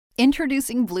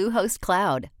Introducing Bluehost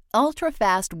Cloud,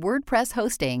 ultra-fast WordPress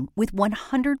hosting with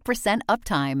 100%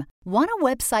 uptime. Want a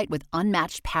website with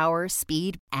unmatched power,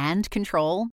 speed, and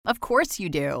control? Of course you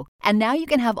do. And now you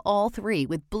can have all three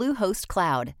with Bluehost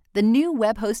Cloud, the new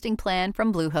web hosting plan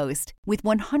from Bluehost. With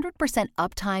 100%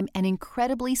 uptime and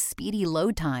incredibly speedy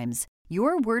load times,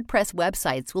 your WordPress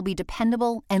websites will be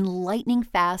dependable and lightning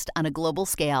fast on a global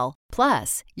scale.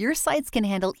 Plus, your sites can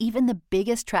handle even the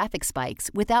biggest traffic spikes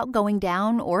without going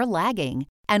down or lagging.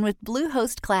 And with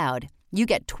Bluehost Cloud, you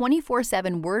get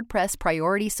 24/7 WordPress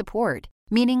priority support,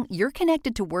 meaning you're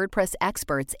connected to WordPress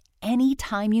experts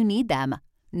anytime you need them.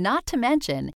 Not to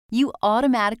mention, you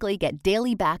automatically get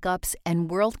daily backups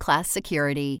and world-class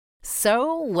security.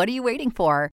 So, what are you waiting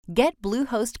for? Get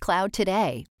Bluehost Cloud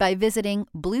today by visiting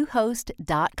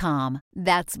Bluehost.com.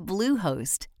 That's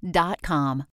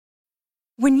Bluehost.com.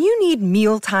 When you need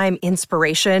mealtime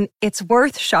inspiration, it's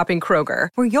worth shopping Kroger,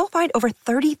 where you'll find over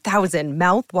 30,000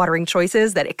 mouth-watering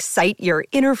choices that excite your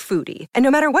inner foodie. And no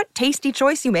matter what tasty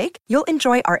choice you make, you'll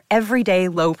enjoy our everyday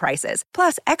low prices,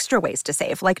 plus extra ways to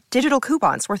save, like digital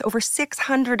coupons worth over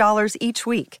 $600 each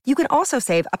week. You can also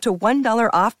save up to $1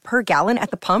 off per gallon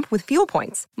at the pump with fuel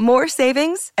points. More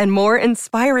savings and more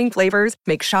inspiring flavors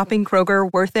make shopping Kroger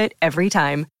worth it every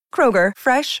time. Kroger,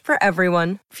 fresh for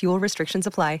everyone. Fuel restrictions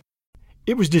apply.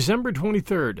 It was December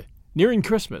 23rd, nearing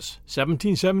Christmas,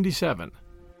 1777.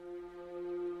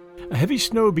 A heavy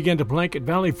snow began to blanket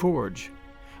Valley Forge,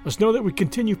 a snow that would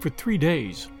continue for 3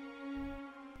 days.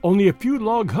 Only a few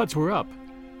log huts were up,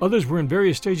 others were in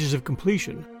various stages of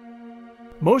completion.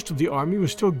 Most of the army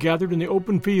was still gathered in the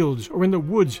open fields or in the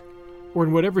woods or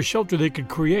in whatever shelter they could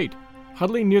create,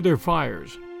 huddling near their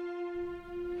fires.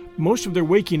 Most of their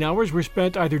waking hours were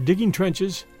spent either digging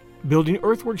trenches, building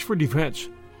earthworks for defense,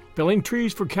 felling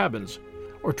trees for cabins,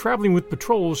 or traveling with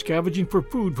patrols scavenging for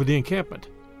food for the encampment.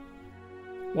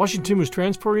 Washington was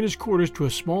transferring his quarters to a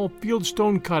small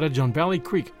fieldstone cottage on Valley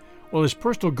Creek, while his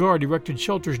personal guard erected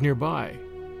shelters nearby.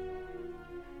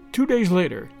 2 days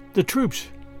later, the troops,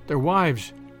 their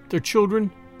wives, their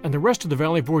children, and the rest of the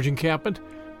Valley Forge encampment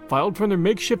filed from their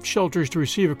makeshift shelters to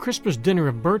receive a Christmas dinner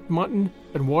of burnt mutton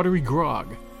and watery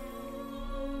grog.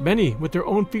 Many, with their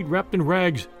own feet wrapped in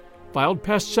rags, filed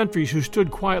past sentries who stood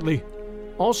quietly,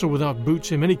 also without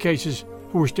boots in many cases,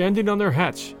 who were standing on their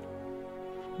hats.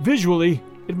 Visually,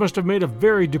 it must have made a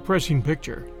very depressing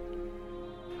picture.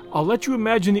 I'll let you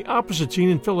imagine the opposite scene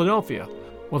in Philadelphia,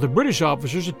 while the British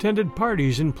officers attended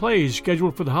parties and plays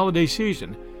scheduled for the holiday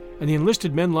season, and the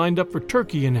enlisted men lined up for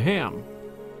turkey and ham.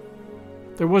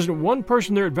 There wasn't one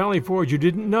person there at Valley Forge who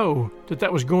didn't know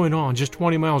that was going on just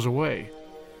 20 miles away.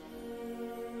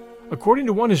 According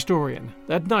to one historian,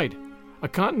 that night, a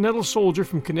Continental soldier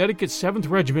from Connecticut's 7th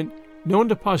Regiment, known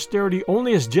to posterity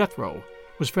only as Jethro,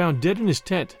 was found dead in his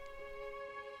tent.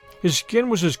 His skin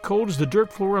was as cold as the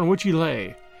dirt floor on which he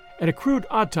lay, and a crude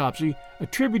autopsy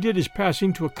attributed his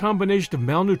passing to a combination of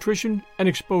malnutrition and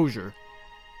exposure.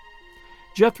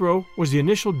 Jethro was the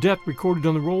initial death recorded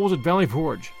on the rolls at Valley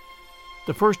Forge,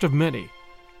 the first of many.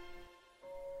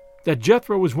 That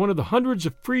Jethro was one of the hundreds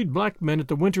of freed black men at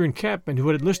the winter encampment who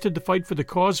had enlisted to fight for the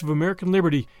cause of American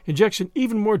liberty injects an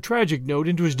even more tragic note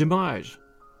into his demise.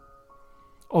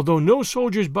 Although no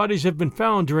soldiers' bodies have been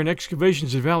found during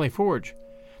excavations at Valley Forge,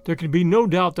 there can be no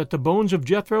doubt that the bones of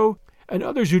Jethro and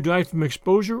others who died from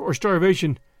exposure or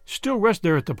starvation still rest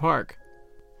there at the park.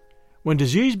 When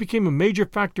disease became a major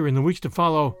factor in the weeks to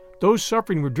follow, those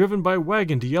suffering were driven by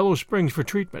wagon to Yellow Springs for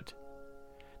treatment.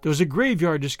 There was a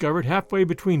graveyard discovered halfway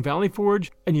between Valley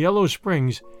Forge and Yellow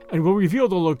Springs, and we'll reveal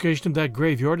the location of that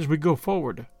graveyard as we go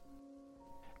forward.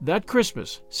 That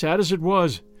Christmas, sad as it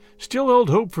was, still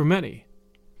held hope for many.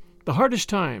 The hardest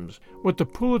times, what the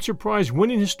Pulitzer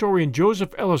Prize-winning historian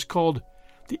Joseph Ellis called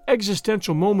the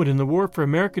existential moment in the war for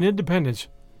American independence,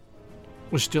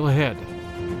 was still ahead.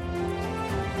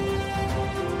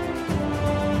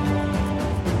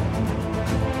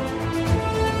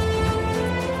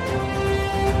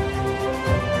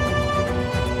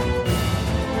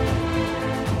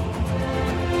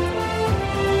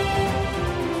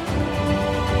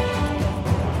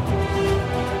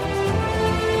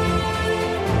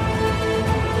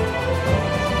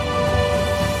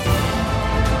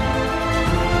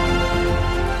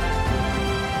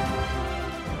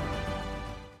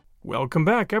 Welcome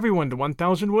back, everyone, to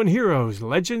 1001 Heroes,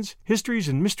 Legends, Histories,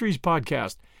 and Mysteries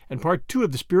podcast, and part 2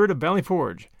 of The Spirit of Valley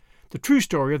Forge, the true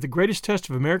story of the greatest test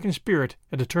of American spirit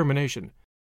and determination.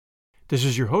 This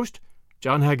is your host,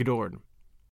 John Hagedorn.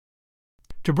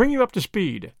 To bring you up to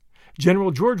speed,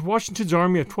 General George Washington's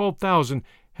army of 12,000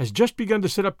 has just begun to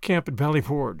set up camp at Valley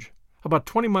Forge, about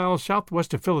 20 miles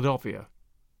southwest of Philadelphia.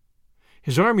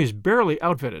 His army is barely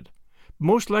outfitted,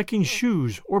 most lacking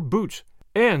shoes or boots,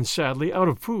 and, sadly, out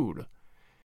of food.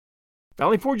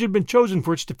 Valley Forge had been chosen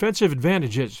for its defensive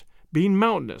advantages, being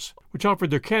mountainous, which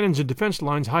offered their cannons and defense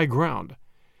lines high ground,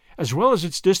 as well as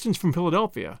its distance from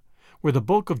Philadelphia, where the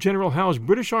bulk of General Howe's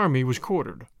British army was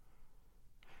quartered.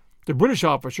 The British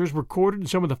officers were quartered in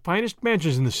some of the finest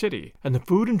mansions in the city, and the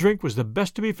food and drink was the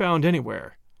best to be found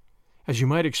anywhere. As you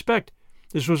might expect,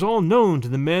 this was all known to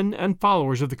the men and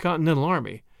followers of the Continental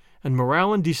Army, and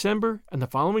morale in December and the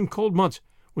following cold months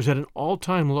was at an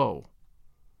all-time low.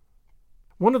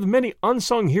 One of the many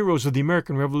unsung heroes of the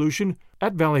American Revolution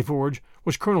at Valley Forge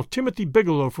was Colonel Timothy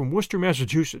Bigelow from Worcester,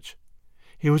 Massachusetts.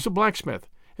 He was a blacksmith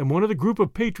and one of the group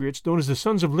of patriots known as the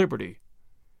Sons of Liberty.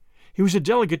 He was a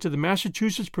delegate to the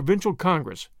Massachusetts Provincial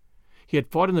Congress. He had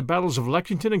fought in the battles of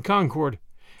Lexington and Concord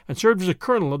and served as a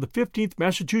colonel of the 15th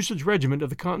Massachusetts Regiment of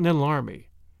the Continental Army.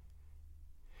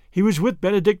 He was with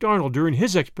Benedict Arnold during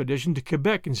his expedition to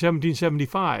Quebec in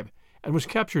 1775 and was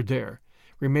captured there,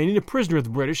 remaining a prisoner of the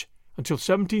British until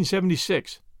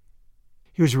 1776.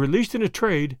 He was released in a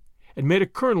trade and made a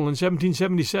colonel in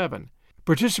 1777,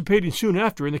 participating soon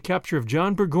after in the capture of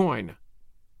John Burgoyne.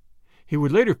 He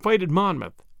would later fight at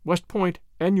Monmouth, West Point,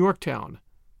 and Yorktown.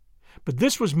 But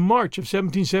this was March of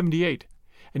 1778,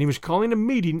 and he was calling a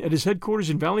meeting at his headquarters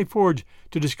in Valley Forge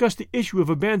to discuss the issue of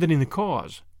abandoning the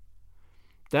cause.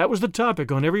 That was the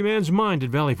topic on every man's mind at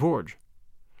Valley Forge.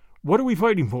 What are we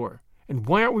fighting for, and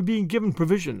why aren't we being given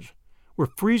provisions? We're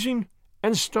freezing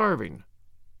and starving.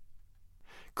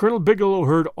 Colonel Bigelow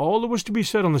heard all there was to be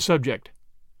said on the subject.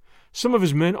 Some of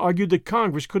his men argued that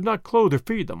Congress could not clothe or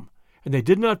feed them, and they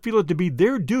did not feel it to be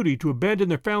their duty to abandon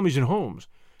their families and homes,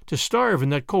 to starve in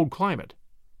that cold climate.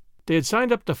 They had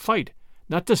signed up to fight,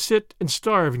 not to sit and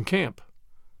starve in camp.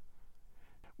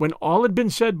 When all had been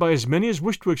said by as many as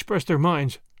wished to express their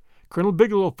minds, Colonel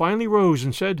Bigelow finally rose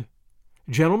and said,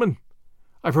 "Gentlemen,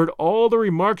 I've heard all the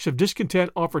remarks of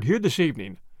discontent offered here this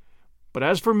evening, but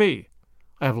as for me,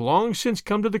 I have long since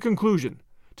come to the conclusion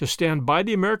to stand by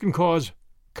the American cause,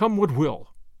 come what will.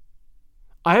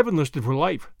 I have enlisted for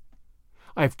life.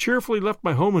 I have cheerfully left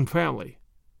my home and family.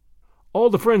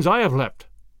 All the friends I have left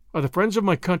are the friends of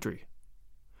my country.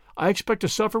 I expect to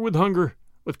suffer with hunger,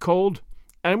 with cold,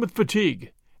 and with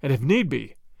fatigue, and if need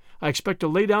be, I expect to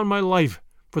lay down my life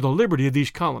for the liberty of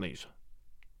these colonies."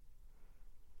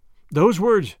 Those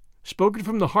words, spoken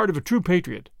from the heart of a true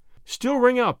patriot, still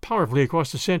ring out powerfully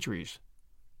across the centuries.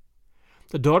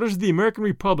 The Daughters of the American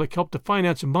Republic helped to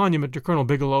finance a monument to Colonel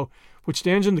Bigelow, which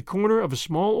stands in the corner of a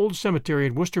small old cemetery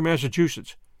in Worcester,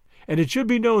 Massachusetts, and it should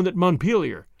be known that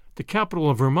Montpelier, the capital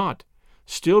of Vermont,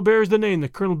 still bears the name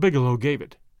that Colonel Bigelow gave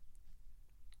it.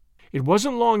 It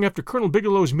wasn't long after Colonel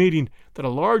Bigelow's meeting that a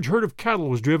large herd of cattle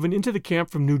was driven into the camp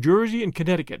from New Jersey and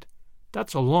Connecticut.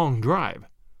 That's a long drive.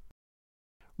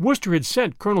 Worcester had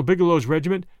sent Colonel Bigelow's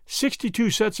regiment 62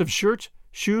 sets of shirts,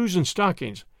 shoes, and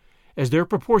stockings, as their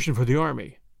proportion for the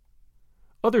army.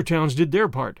 Other towns did their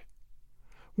part.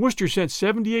 Worcester sent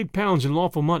 78 pounds in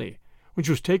lawful money, which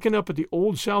was taken up at the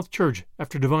Old South Church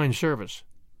after divine service.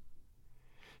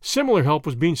 Similar help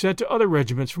was being sent to other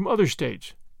regiments from other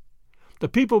states. The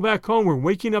people back home were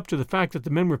waking up to the fact that the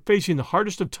men were facing the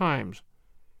hardest of times.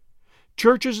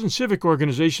 Churches and civic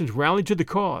organizations rallied to the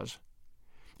cause.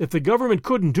 If the government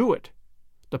couldn't do it,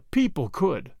 the people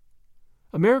could.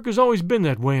 America's always been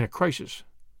that way in a crisis.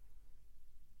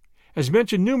 As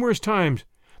mentioned numerous times,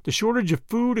 the shortage of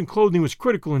food and clothing was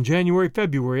critical in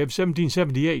January-February of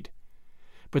 1778,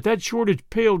 but that shortage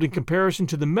paled in comparison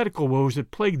to the medical woes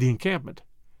that plagued the encampment.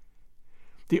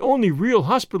 The only real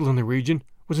hospital in the region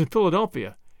was in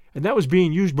Philadelphia, and that was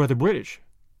being used by the British.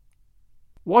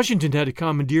 Washington had to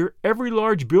commandeer every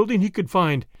large building he could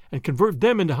find and convert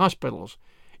them into hospitals,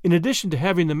 in addition to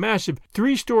having the massive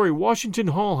 3-story Washington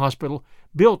Hall Hospital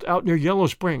built out near Yellow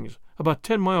Springs, about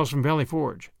 10 miles from Valley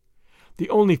Forge, the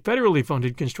only federally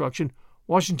funded construction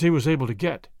Washington was able to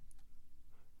get.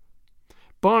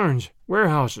 Barns,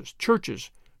 warehouses,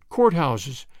 churches,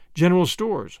 courthouses, general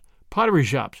stores, pottery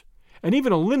shops, and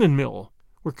even a linen mill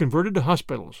were converted to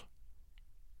hospitals.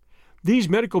 These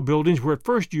medical buildings were at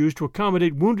first used to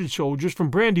accommodate wounded soldiers from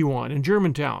Brandywine and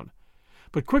Germantown,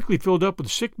 but quickly filled up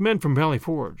with sick men from Valley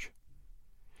Forge.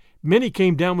 Many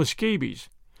came down with scabies,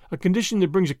 a condition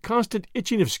that brings a constant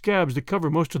itching of scabs that cover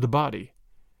most of the body.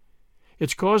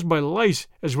 It's caused by lice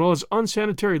as well as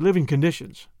unsanitary living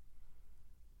conditions.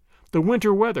 The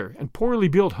winter weather and poorly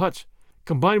built huts,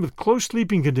 combined with close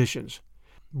sleeping conditions,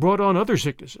 brought on other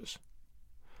sicknesses.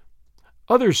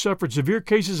 Others suffered severe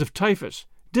cases of typhus,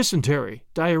 dysentery,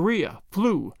 diarrhea,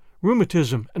 flu,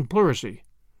 rheumatism, and pleurisy.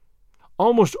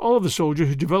 Almost all of the soldiers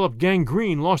who developed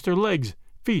gangrene lost their legs,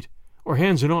 feet, or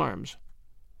hands and arms.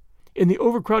 In the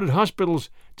overcrowded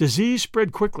hospitals, disease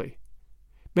spread quickly.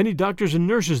 Many doctors and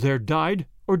nurses there died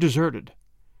or deserted.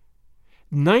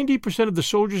 90% of the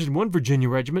soldiers in one Virginia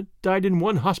regiment died in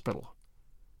one hospital.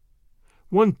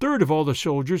 1/3 of all the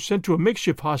soldiers sent to a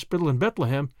makeshift hospital in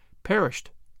Bethlehem perished.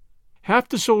 Half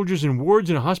the soldiers in wards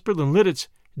in a hospital in Lidditz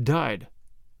died.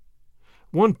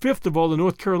 1/5 of all the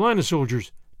North Carolina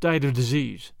soldiers died of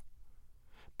disease.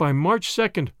 By March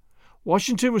 2nd,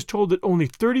 Washington was told that only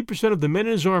 30% of the men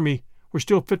in his army were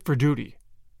still fit for duty.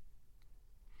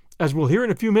 As we'll hear in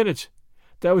a few minutes,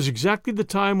 that was exactly the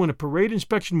time when a parade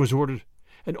inspection was ordered,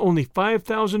 and only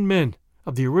 5,000 men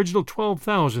of the original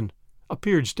 12,000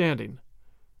 appeared standing.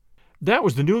 That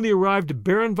was the newly arrived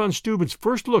Baron von Steuben's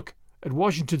first look at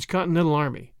Washington's Continental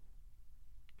Army.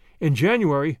 In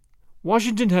January,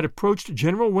 Washington had approached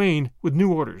General Wayne with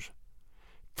new orders.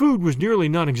 Food was nearly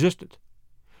non-existent.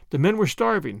 The men were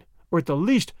starving, or at the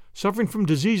least suffering from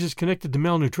diseases connected to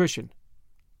malnutrition.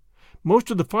 Most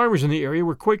of the farmers in the area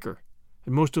were Quaker,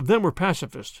 and most of them were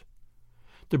pacifists.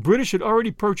 The British had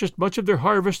already purchased much of their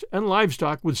harvest and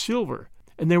livestock with silver,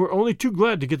 and they were only too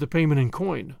glad to get the payment in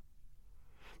coin.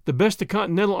 The best the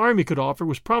Continental Army could offer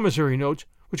was promissory notes,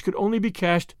 which could only be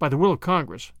cashed by the will of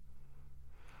Congress.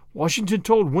 Washington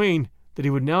told Wayne that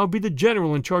he would now be the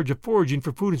general in charge of foraging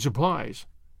for food and supplies.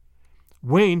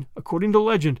 Wayne, according to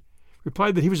legend,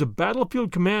 replied that he was a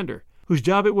battlefield commander whose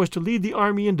job it was to lead the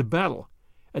army into battle,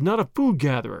 and not a food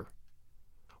gatherer.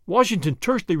 Washington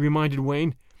tersely reminded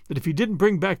Wayne that if he didn't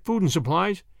bring back food and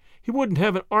supplies, he wouldn't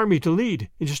have an army to lead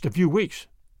in just a few weeks.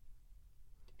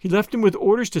 He left him with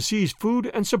orders to seize food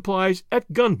and supplies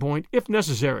at gunpoint if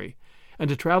necessary, and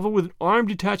to travel with an armed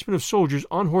detachment of soldiers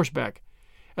on horseback,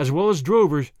 as well as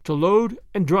drovers to load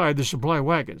and drive the supply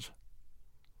wagons.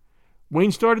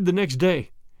 Wayne started the next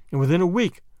day, and within a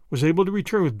week was able to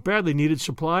return with badly needed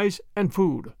supplies and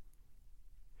food.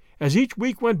 As each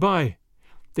week went by,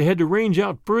 they had to range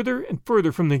out further and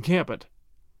further from the encampment.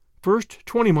 First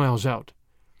 20 miles out,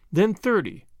 then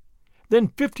 30, then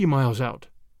 50 miles out.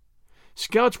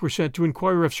 Scouts were sent to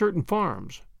inquire of certain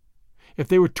farms. If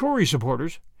they were Tory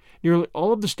supporters, nearly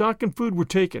all of the stock and food were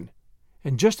taken,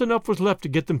 and just enough was left to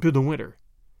get them through the winter.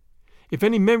 If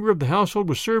any member of the household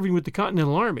was serving with the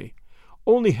Continental Army,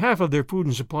 only half of their food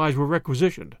and supplies were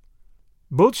requisitioned.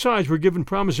 Both sides were given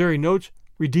promissory notes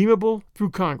redeemable through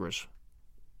Congress.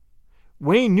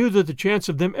 Wayne knew that the chance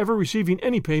of them ever receiving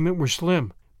any payment were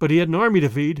slim, but he had an army to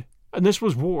feed, and this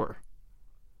was war.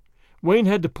 Wayne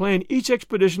had to plan each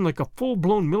expedition like a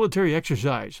full-blown military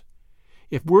exercise.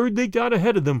 If word leaked out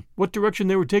ahead of them what direction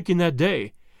they were taking that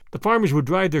day, the farmers would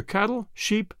drive their cattle,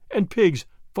 sheep, and pigs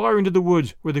far into the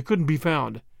woods where they couldn't be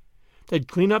found. They'd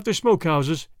clean out their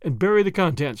smokehouses and bury the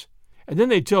contents, and then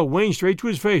they'd tell Wayne straight to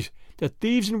his face that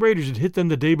thieves and raiders had hit them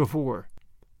the day before.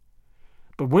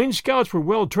 But Wayne's scouts were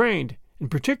well trained and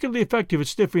particularly effective at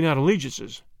sniffing out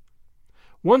allegiances.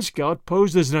 One scout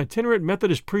posed as an itinerant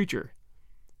Methodist preacher.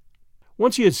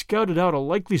 Once he had scouted out a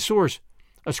likely source,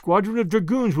 a squadron of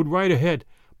dragoons would ride ahead,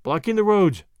 blocking the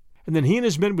roads, and then he and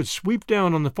his men would sweep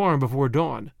down on the farm before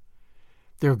dawn.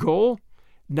 Their goal?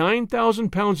 9,000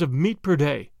 pounds of meat per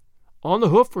day, on the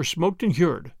hoof or smoked and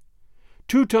cured.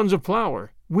 2 tons of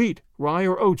flour, wheat, rye,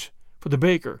 or oats for the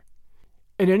baker,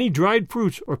 and any dried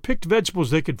fruits or picked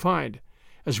vegetables they could find,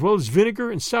 as well as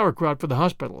vinegar and sauerkraut for the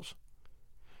hospitals.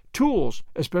 Tools,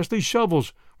 especially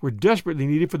shovels, were desperately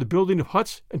needed for the building of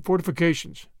huts and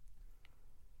fortifications.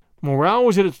 Morale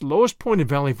was at its lowest point in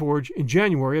Valley Forge in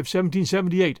January of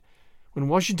 1778, when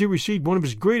Washington received one of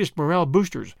his greatest morale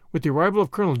boosters with the arrival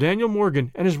of Colonel Daniel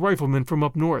Morgan and his riflemen from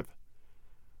up north.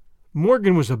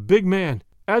 Morgan was a big man,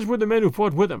 as were the men who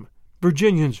fought with him,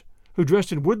 Virginians, who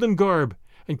dressed in woodland garb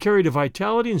and carried a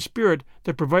vitality and spirit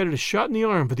that provided a shot in the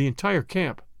arm for the entire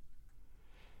camp.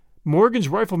 Morgan's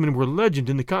riflemen were legend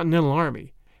in the Continental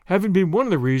Army, having been one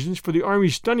of the reasons for the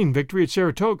Army's stunning victory at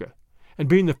Saratoga, and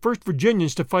being the first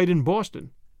Virginians to fight in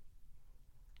Boston.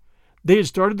 They had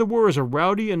started the war as a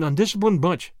rowdy and undisciplined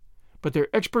bunch, but their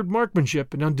expert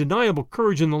marksmanship and undeniable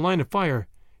courage in the line of fire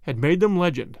had made them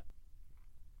legend.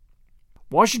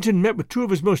 Washington met with 2 of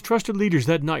his most trusted leaders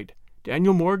that night,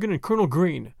 Daniel Morgan and Colonel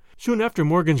Greene, soon after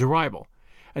Morgan's arrival,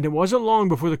 and it wasn't long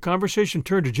before the conversation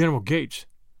turned to General Gates.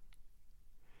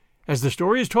 As the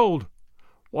story is told,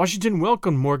 Washington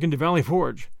welcomed Morgan to Valley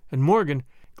Forge, and Morgan,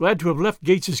 glad to have left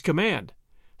Gates's command,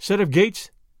 said of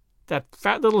Gates, "That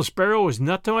fat little sparrow is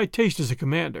not to my taste as a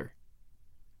commander."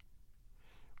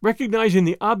 Recognizing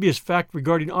the obvious fact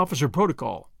regarding officer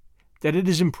protocol, that it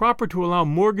is improper to allow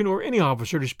Morgan or any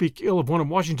officer to speak ill of one of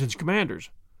Washington's commanders,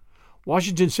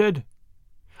 Washington said,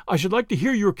 I should like to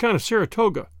hear your account of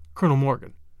Saratoga, Colonel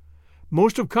Morgan.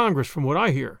 Most of Congress, from what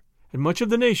I hear, and much of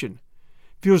the nation,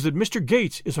 feels that Mr.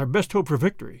 Gates is our best hope for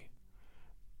victory."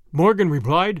 Morgan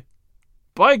replied,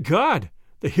 "By God,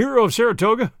 the hero of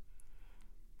Saratoga?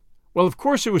 Well, of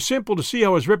course it was simple to see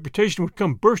how his reputation would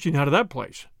come bursting out of that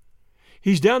place.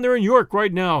 He's down there in York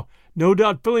right now, no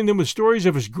doubt filling them with stories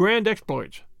of his grand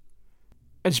exploits.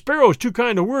 And sparrow's too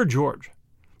kind a word, George.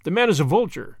 The man is a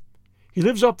vulture. He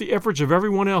lives off the efforts of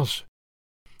everyone else,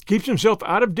 keeps himself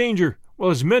out of danger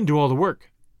while his men do all the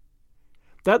work.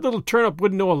 That little turnip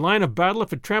wouldn't know a line of battle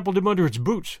if it trampled him under its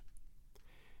boots.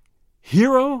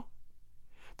 Hero?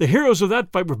 The heroes of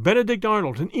that fight were Benedict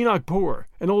Arnold and Enoch Poor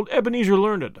and old Ebenezer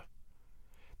Learned.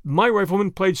 My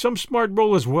rifleman played some smart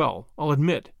role as well, I'll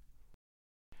admit.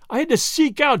 I had to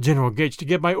seek out General Gates to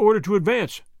get my order to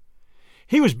advance.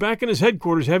 He was back in his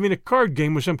headquarters having a card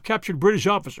game with some captured British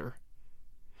officer.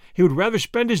 He would rather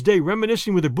spend his day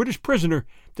reminiscing with a British prisoner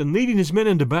than leading his men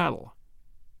into battle.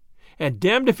 And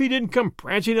damned if he didn't come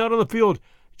prancing out on the field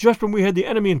just when we had the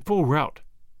enemy in full rout.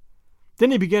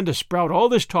 Then he began to sprout all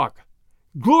this talk.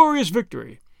 Glorious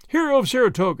victory! Hero of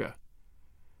Saratoga!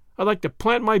 I'd like to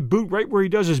plant my boot right where he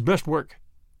does his best work."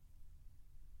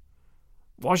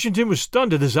 Washington was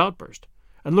stunned at this outburst,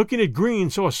 and looking at Greene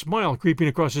saw a smile creeping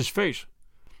across his face.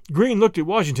 Greene looked at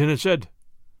Washington and said,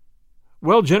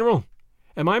 "Well, General,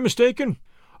 am I mistaken,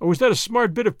 or was that a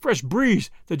smart bit of fresh breeze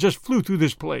that just flew through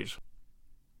this place?"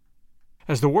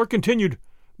 As the war continued,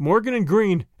 Morgan and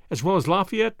Greene, as well as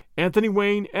Lafayette, Anthony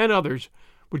Wayne, and others,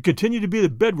 would continue to be the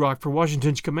bedrock for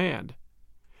Washington's command.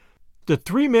 The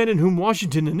three men in whom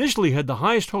Washington initially had the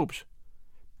highest hopes,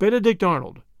 Benedict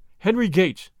Arnold, Henry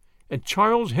Gates, and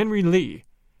Charles Henry Lee,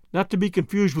 not to be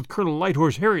confused with Colonel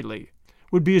Lighthorse Harry Lee,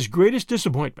 would be his greatest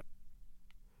disappointment.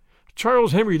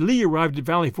 Charles Henry Lee arrived at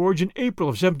Valley Forge in April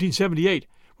of 1778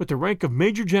 with the rank of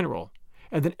Major General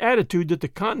and an attitude that the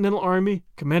Continental Army,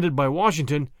 commanded by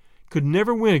Washington, could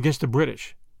never win against the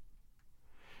British.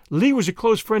 Lee was a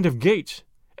close friend of Gates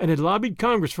and had lobbied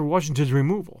Congress for Washington's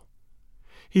removal.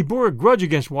 He bore a grudge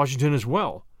against Washington as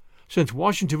well, since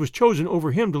Washington was chosen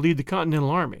over him to lead the Continental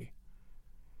Army.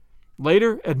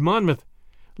 Later, at Monmouth,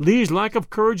 Lee's lack of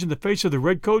courage in the face of the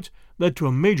Redcoats led to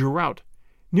a major rout,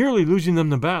 nearly losing them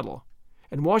the battle,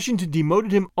 and Washington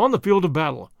demoted him on the field of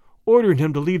battle, ordering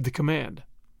him to leave the command.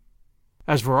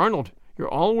 As for Arnold, you're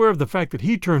all aware of the fact that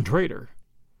he turned traitor.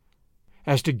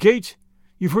 As to Gates,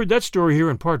 you've heard that story here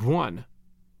in Part 1.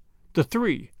 The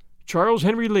three, Charles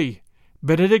Henry Lee,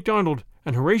 Benedict Arnold,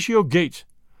 and Horatio Gates,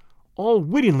 all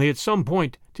wittingly at some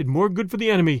point did more good for the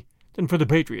enemy than for the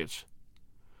Patriots.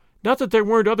 Not that there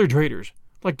weren't other traitors,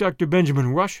 like Dr.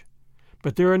 Benjamin Rush,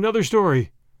 but they're another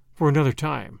story for another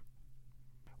time.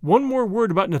 One more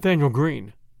word about Nathanael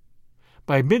Greene.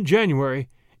 By mid-January,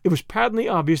 it was patently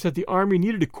obvious that the Army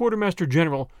needed a quartermaster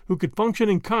general who could function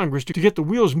in Congress to get the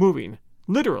wheels moving,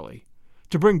 literally,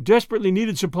 to bring desperately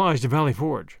needed supplies to Valley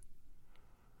Forge.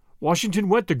 Washington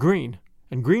went to Greene,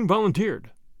 and Greene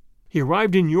volunteered. He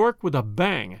arrived in York with a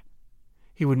bang.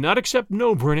 He would not accept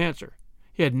no for an answer.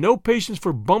 He had no patience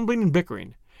for bumbling and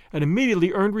bickering, and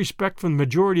immediately earned respect from the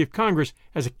majority of Congress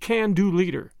as a can-do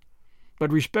leader.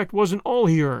 But respect wasn't all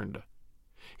he earned.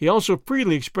 He also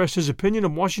freely expressed his opinion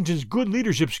of Washington's good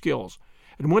leadership skills,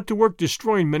 and went to work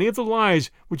destroying many of the lies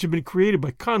which had been created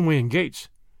by Conway and Gates.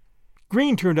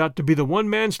 Greene turned out to be the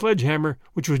one-man sledgehammer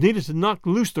which was needed to knock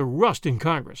loose the rust in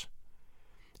Congress.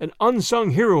 An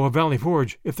unsung hero of Valley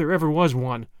Forge, if there ever was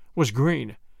one, was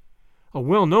Greene, a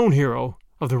well-known hero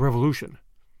of the Revolution.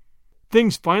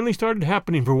 Things finally started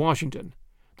happening for Washington.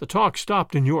 The talk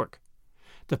stopped in York.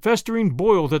 The festering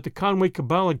boil that the Conway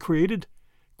cabal had created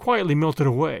quietly melted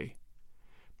away.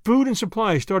 Food and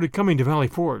supplies started coming to Valley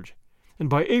Forge, and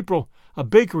by April, a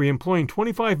bakery employing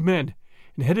 25 men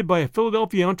and headed by a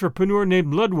Philadelphia entrepreneur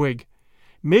named Ludwig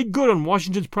made good on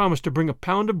Washington's promise to bring a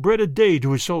pound of bread a day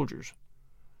to his soldiers.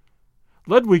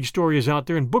 Ludwig's story is out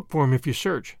there in book form if you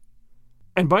search.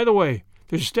 And by the way,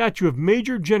 there's a statue of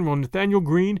Major General Nathanael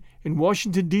Greene in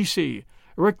Washington, D.C.,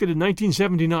 erected in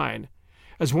 1979,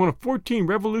 as one of 14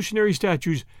 revolutionary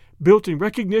statues built in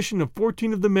recognition of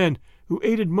 14 of the men who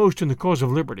aided most in the cause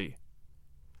of liberty.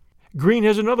 Greene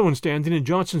has another one standing in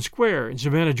Johnson Square in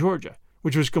Savannah, Georgia,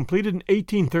 which was completed in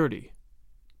 1830.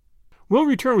 We'll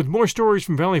return with more stories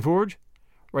from Valley Forge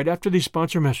right after these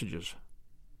sponsor messages.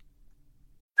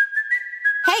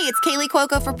 Hey, it's Kaylee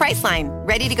Cuoco for Priceline.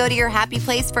 Ready to go to your happy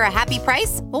place for a happy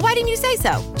price? Well, why didn't you say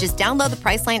so? Just download the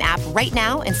Priceline app right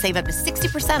now and save up to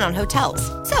 60% on hotels.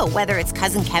 So whether it's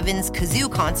Cousin Kevin's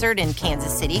Kazoo Concert in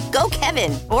Kansas City, go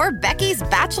Kevin, or Becky's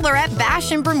Bachelorette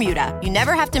Bash in Bermuda, you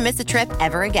never have to miss a trip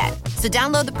ever again. So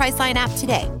download the Priceline app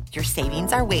today. Your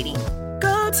savings are waiting.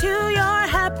 Go to your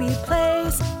happy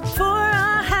place for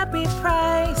a happy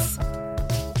price.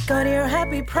 Go to your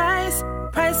happy price,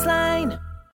 Priceline.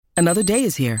 Another day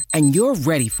is here, and you're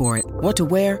ready for it. What to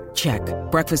wear? Check.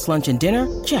 Breakfast, lunch, and dinner?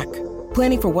 Check.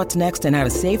 Planning for what's next and how to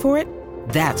save for it?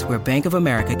 That's where Bank of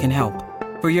America can help.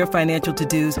 For your financial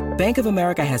to-dos, Bank of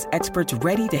America has experts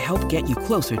ready to help get you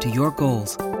closer to your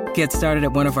goals. Get started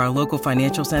at one of our local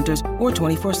financial centers or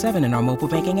 24/7 in our mobile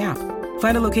banking app.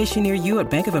 Find a location near you at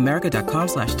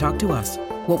bankofamerica.com/talktous.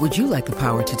 What would you like the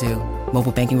power to do?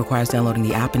 Mobile banking requires downloading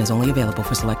the app and is only available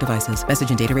for select devices. Message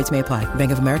and data rates may apply.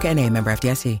 Bank of America N.A., member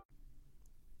FDIC.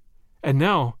 And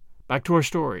now, back to our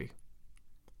story.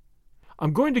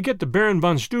 I'm going to get to Baron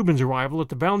von Steuben's arrival at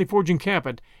the Valley Forge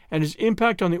encampment and his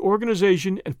impact on the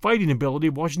organization and fighting ability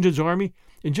of Washington's army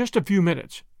in just a few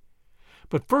minutes.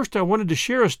 But first I wanted to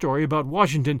share a story about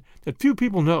Washington that few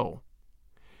people know.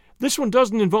 This one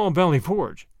doesn't involve Valley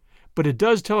Forge, but it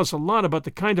does tell us a lot about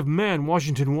the kind of man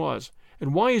Washington was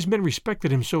and why his men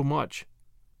respected him so much.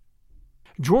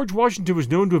 George Washington was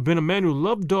known to have been a man who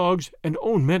loved dogs and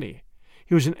owned many.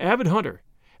 He was an avid hunter,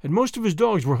 and most of his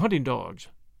dogs were hunting dogs.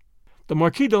 The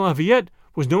Marquis de Lafayette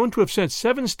was known to have sent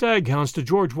 7 staghounds to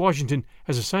George Washington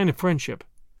as a sign of friendship.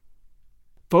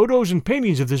 Photos and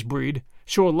paintings of this breed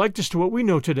show a likeness to what we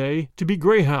know today to be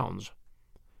greyhounds.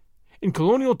 In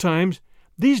colonial times,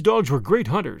 these dogs were great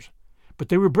hunters, but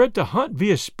they were bred to hunt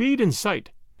via speed and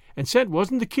sight, and scent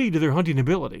wasn't the key to their hunting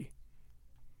ability.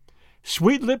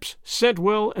 Sweetlips,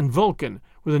 Scentwell, and Vulcan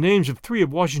were the names of 3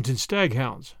 of Washington's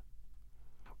staghounds.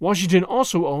 Washington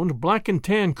also owned black and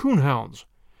tan coonhounds.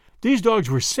 These dogs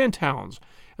were scent hounds,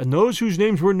 and those whose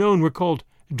names were known were called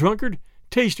Drunkard,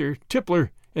 Taster,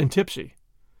 Tippler, and Tipsy.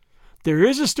 There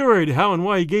is a story to how and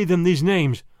why he gave them these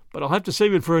names, but I'll have to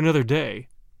save it for another day.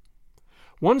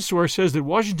 One source says that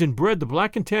Washington bred the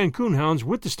black and tan coonhounds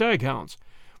with the staghounds,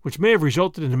 which may have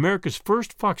resulted in America's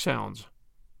first foxhounds.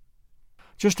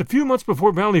 Just a few months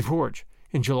before Valley Forge,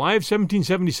 in July of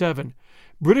 1777,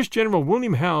 British General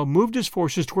William Howe moved his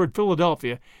forces toward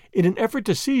Philadelphia in an effort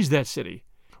to seize that city,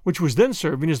 which was then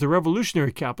serving as the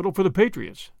revolutionary capital for the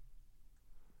Patriots.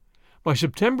 By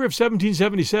September of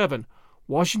 1777,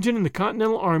 Washington and the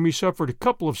Continental Army suffered a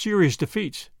couple of serious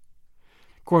defeats.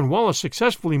 Cornwallis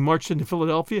successfully marched into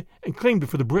Philadelphia and claimed it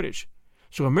for the British,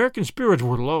 so American spirits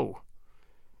were low.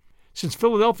 Since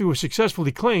Philadelphia was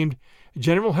successfully claimed,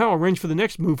 General Howe arranged for the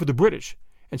next move for the British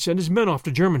and sent his men off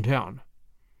to Germantown.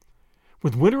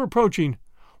 With winter approaching,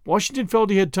 Washington felt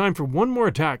he had time for one more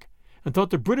attack and thought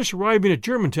the British arriving at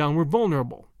Germantown were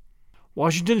vulnerable.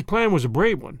 Washington's plan was a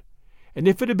brave one, and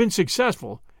if it had been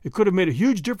successful, it could have made a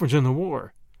huge difference in the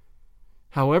war.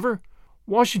 However,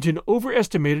 Washington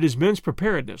overestimated his men's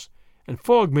preparedness, and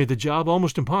fog made the job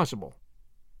almost impossible.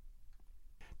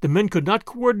 The men could not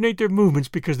coordinate their movements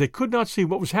because they could not see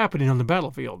what was happening on the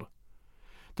battlefield.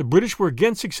 The British were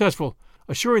again successful,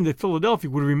 assuring that Philadelphia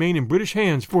would remain in British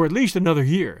hands for at least another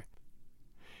year.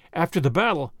 After the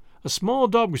battle, a small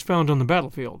dog was found on the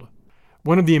battlefield.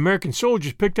 One of the American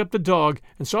soldiers picked up the dog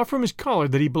and saw from his collar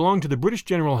that he belonged to the British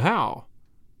General Howe.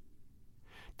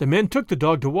 The men took the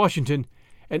dog to Washington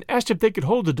and asked if they could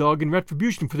hold the dog in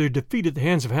retribution for their defeat at the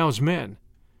hands of Howe's men.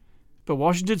 But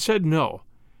Washington said no.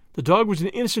 The dog was an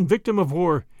innocent victim of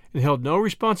war and held no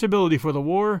responsibility for the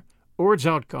war or its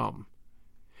outcome.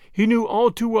 He knew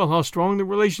all too well how strong the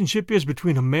relationship is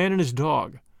between a man and his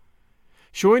dog.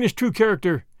 Showing his true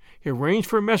character, he arranged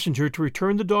for a messenger to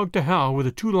return the dog to Howe with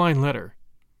a 2-line letter.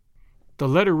 The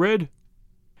letter read,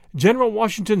 "General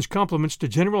Washington's compliments to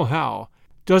General Howe,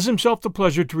 does himself the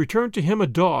pleasure to return to him a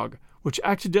dog which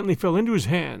accidentally fell into his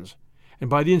hands, and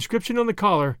by the inscription on the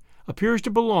collar appears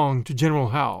to belong to General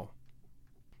Howe."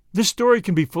 This story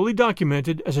can be fully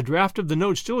documented as a draft of the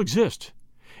note still exists.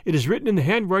 It is written in the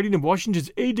handwriting of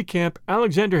Washington's aide-de-camp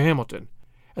Alexander Hamilton,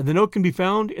 and the note can be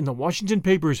found in the Washington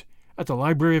Papers at the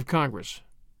Library of Congress.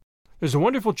 There's a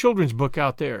wonderful children's book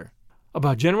out there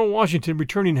about General Washington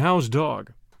returning Howe's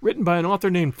dog, written by an author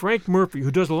named Frank Murphy,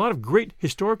 who does a lot of great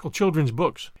historical children's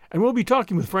books. And we'll be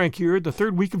talking with Frank here the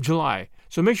 3rd week of July,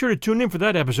 so make sure to tune in for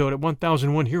that episode at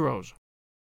 1001 Heroes.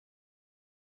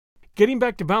 Getting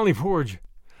back to Valley Forge,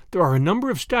 there are a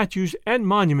number of statues and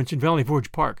monuments in Valley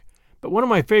Forge Park, but one of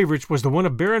my favorites was the one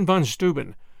of Baron von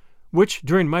Steuben, which,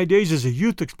 during my days as a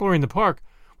youth exploring the park,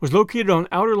 was located on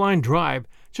Outer Line Drive,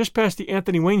 just past the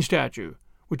Anthony Wayne statue,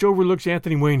 which overlooks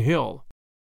Anthony Wayne Hill.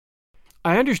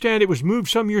 I understand it was moved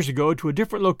some years ago to a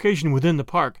different location within the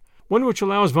park, one which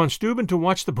allows von Steuben to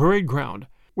watch the parade ground,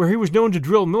 where he was known to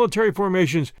drill military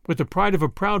formations with the pride of a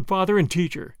proud father and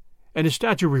teacher, and his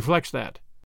statue reflects that.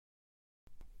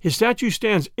 His statue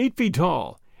stands 8 feet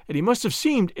tall, and he must have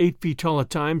seemed 8 feet tall at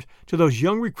times to those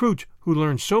young recruits who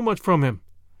learned so much from him.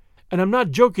 And I'm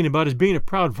not joking about his being a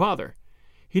proud father.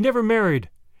 He never married,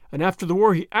 and after the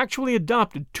war he actually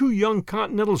adopted 2 young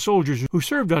Continental soldiers who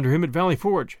served under him at Valley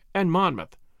Forge and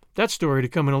Monmouth. That story to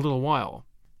come in a little while.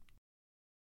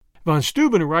 Von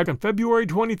Steuben arrived on February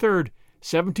 23,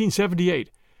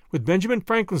 1778, with Benjamin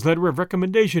Franklin's letter of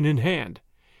recommendation in hand,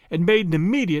 and made an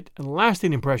immediate and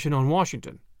lasting impression on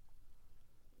Washington.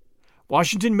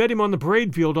 Washington met him on the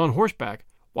parade field on horseback,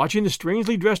 watching the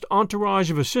strangely dressed entourage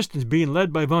of assistants being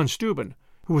led by von Steuben,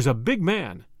 who was a big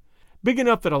man, big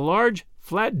enough that a large,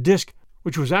 flat disc,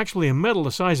 which was actually a medal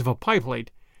the size of a pie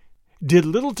plate, did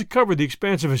little to cover the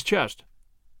expanse of his chest.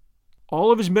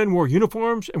 All of his men wore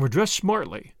uniforms and were dressed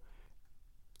smartly.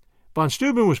 Von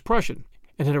Steuben was Prussian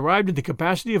and had arrived in the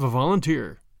capacity of a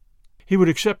volunteer. He would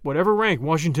accept whatever rank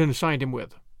Washington assigned him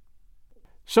with.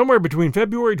 Somewhere between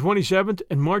February 27th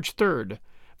and March 3rd,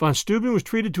 von Steuben was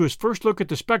treated to his first look at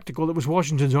the spectacle that was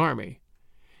Washington's army.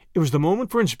 It was the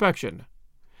moment for inspection.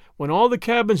 When all the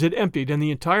cabins had emptied and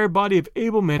the entire body of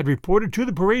able men had reported to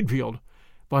the parade field,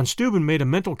 von Steuben made a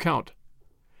mental count.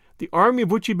 The army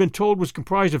of which he had been told was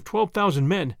comprised of 12,000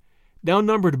 men, now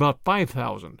numbered about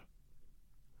 5,000.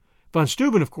 Von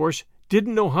Steuben, of course,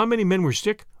 didn't know how many men were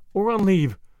sick or on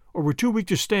leave, or were too weak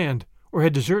to stand, or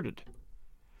had deserted.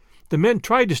 The men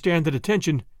tried to stand at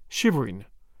attention, shivering.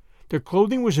 Their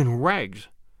clothing was in rags.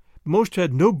 Most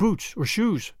had no boots or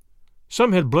shoes.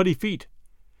 Some had bloody feet.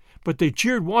 But they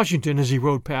cheered Washington as he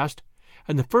rode past,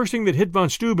 and the first thing that hit von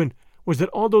Steuben was that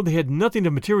although they had nothing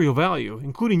of material value,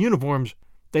 including uniforms,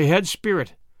 they had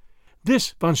spirit.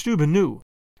 This, von Steuben knew,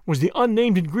 was the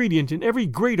unnamed ingredient in every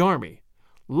great army: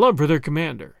 love for their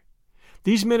commander.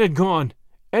 These men had gone,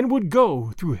 and would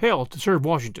go, through hell to serve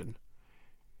Washington.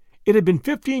 It had been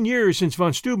 15 years since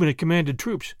von Steuben had commanded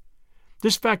troops.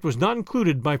 This fact was not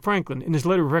included by Franklin in his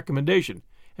letter of recommendation,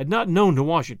 and not known to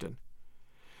Washington.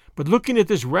 But looking at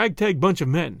this ragtag bunch of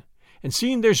men, and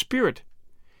seeing their spirit,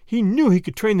 he knew he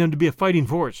could train them to be a fighting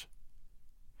force.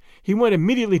 He went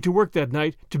immediately to work that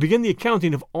night to begin the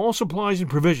accounting of all supplies and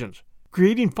provisions,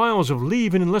 creating files of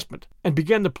leave and enlistment, and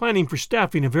began the planning for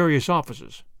staffing of various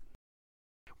offices.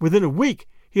 Within a week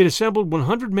he had assembled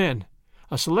 100 men,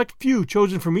 a select few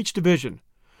chosen from each division,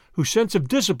 whose sense of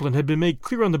discipline had been made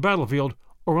clear on the battlefield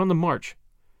or on the march.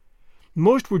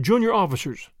 Most were junior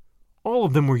officers. All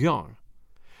of them were young.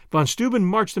 Von Steuben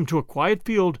marched them to a quiet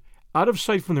field out of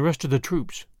sight from the rest of the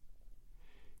troops.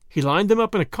 He lined them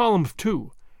up in a column of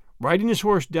 2, riding his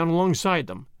horse down alongside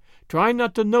them, trying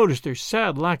not to notice their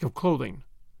sad lack of clothing.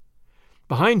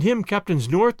 Behind him Captains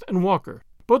North and Walker,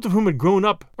 both of whom had grown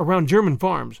up around German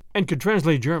farms and could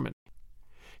translate German.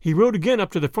 He rode again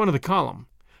up to the front of the column,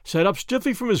 sat up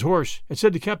stiffly from his horse, and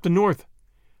said to Captain North,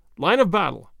 "Line of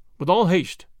battle, with all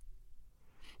haste."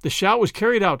 The shout was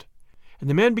carried out, and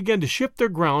the men began to shift their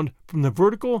ground from the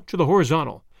vertical to the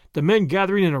horizontal, the men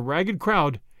gathering in a ragged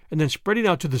crowd and then spreading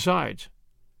out to the sides.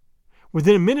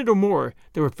 Within a minute or more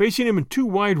they were facing him in 2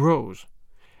 wide rows,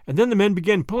 and then the men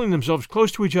began pulling themselves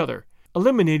close to each other,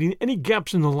 eliminating any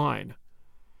gaps in the line.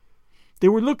 They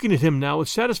were looking at him now with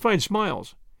satisfied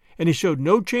smiles, and he showed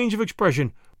no change of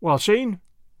expression while saying,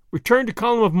 "Return to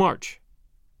column of march."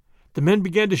 The men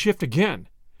began to shift again,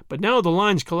 but now the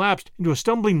lines collapsed into a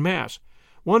stumbling mass,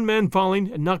 one man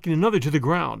falling and knocking another to the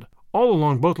ground, all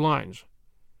along both lines.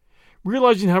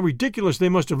 Realizing how ridiculous they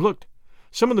must have looked,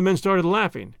 some of the men started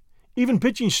laughing, even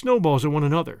pitching snowballs at one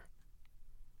another.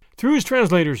 Through his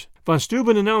translators, von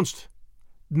Steuben announced,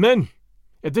 "Men,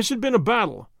 if this had been a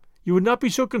battle, you would not be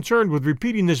so concerned with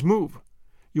repeating this move.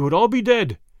 You would all be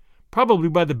dead, probably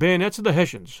by the bayonets of the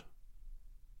Hessians."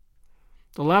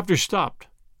 The laughter stopped.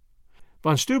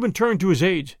 Von Steuben turned to his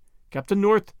aides, Captain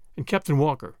North and Captain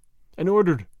Walker, and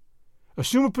ordered,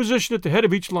 "Assume a position at the head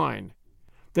of each line."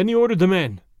 Then he ordered the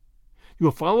men, "You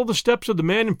will follow the steps of the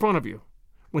man in front of you.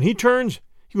 When he turns,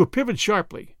 he will pivot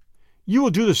sharply. You will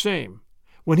do the same.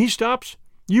 When he stops,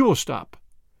 you will stop.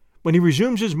 When he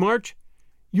resumes his march,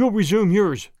 you will resume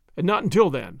yours, and not until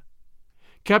then.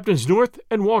 Captains North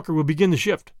and Walker will begin the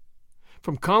shift.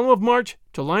 From column of march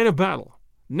to line of battle.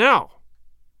 Now!"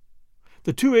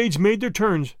 The 2 aides made their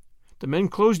turns. The men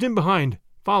closed in behind,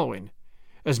 following.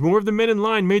 As more of the men in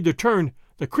line made their turn,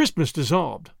 the crispness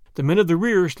dissolved, the men of the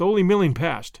rear slowly milling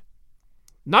past.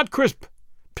 "Not crisp!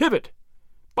 Pivot!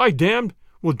 By damned,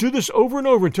 We'll do this over and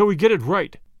over until we get it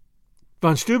right."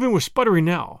 Von Steuben was sputtering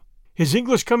now, his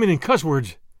English coming in cuss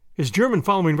words, his German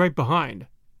following right behind.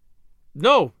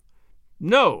 No,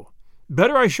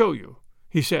 better I show you,"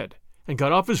 he said, and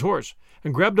got off his horse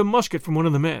and grabbed a musket from one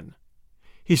of the men.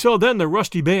 He saw then the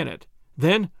rusty bayonet,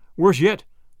 then, worse yet,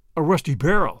 a rusty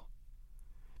barrel.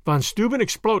 Von Steuben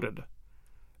exploded.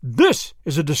 "This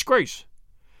is a disgrace.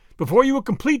 Before you will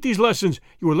complete these lessons,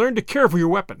 you will learn to care for your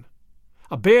weapon.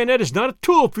 A bayonet is not a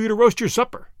tool for you to roast your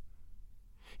supper."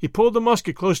 He pulled the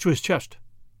musket close to his chest.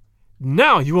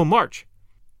 "Now you will march.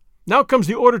 Now comes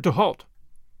the order to halt."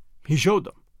 He showed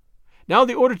them. "Now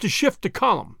the order to shift to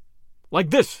column. Like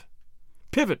this.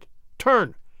 Pivot,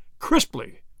 turn,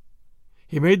 crisply."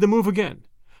 He made the move again,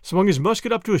 swung his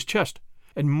musket up to his chest,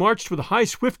 and marched with a high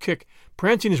swift kick,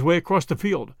 prancing his way across the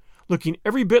field, looking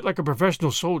every bit like a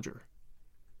professional soldier.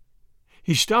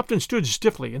 He stopped and stood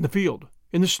stiffly in the field,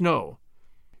 in the snow.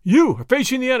 "You are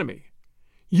facing the enemy.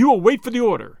 You will wait for the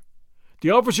order. The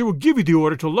officer will give you the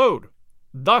order to load.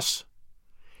 Thus."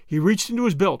 He reached into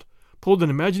his belt, pulled an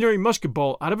imaginary musket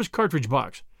ball out of his cartridge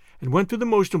box, and went through the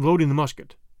motion of loading the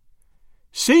musket.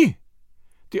 "See!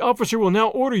 The officer will now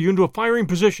order you into a firing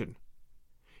position."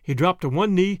 He dropped to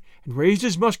one knee and raised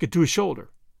his musket to his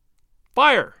shoulder.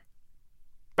 "Fire!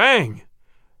 Bang!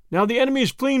 Now the enemy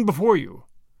is fleeing before you.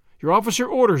 Your officer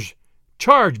orders,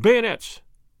 charge bayonets."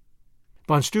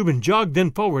 Von Steuben jogged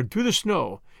then forward through the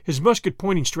snow, his musket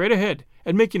pointing straight ahead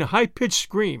and making a high-pitched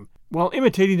scream, while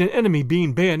imitating an enemy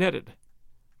being bayoneted.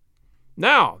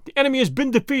 "Now the enemy has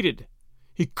been defeated.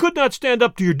 He could not stand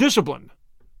up to your discipline."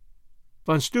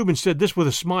 Von Steuben said this with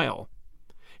a smile.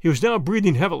 He was now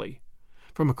breathing heavily.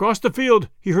 From across the field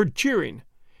he heard cheering,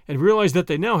 and realized that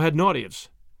they now had an audience.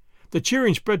 The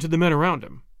cheering spread to the men around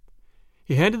him.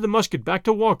 He handed the musket back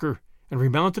to Walker and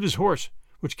remounted his horse,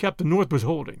 which Captain North was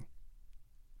holding.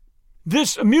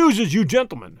 "This amuses you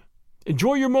gentlemen.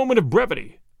 Enjoy your moment of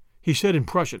brevity," he said in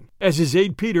Prussian, as his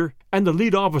aide Peter and the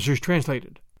lead officers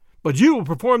translated. "But you will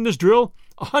perform this drill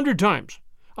 100 times,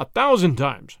 1,000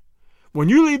 times. When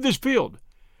you leave this field,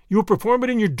 you will perform it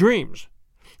in your dreams.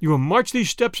 You will march these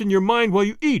steps in your mind while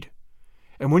you eat,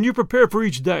 and when you prepare for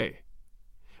each day.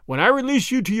 When I release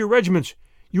you to your regiments,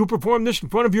 you will perform this in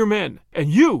front of your men,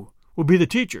 and you will be the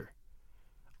teacher.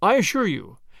 I assure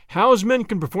you, Howe's men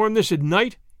can perform this at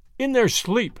night in their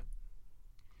sleep.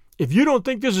 If you don't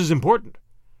think this is important,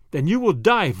 then you will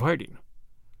die fighting.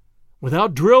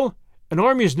 Without drill, an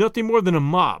army is nothing more than a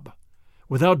mob.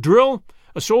 Without drill,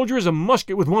 a soldier is a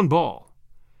musket with one ball.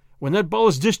 When that ball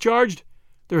is discharged,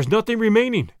 there is nothing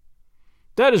remaining.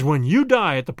 That is when you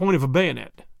die at the point of a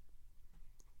bayonet.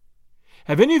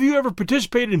 Have any of you ever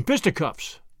participated in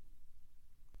fisticuffs?"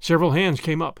 Several hands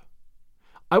came up.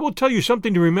 "I will tell you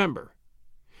something to remember.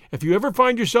 If you ever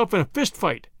find yourself in a fist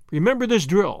fight, remember this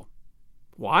drill.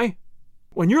 Why?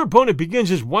 When your opponent begins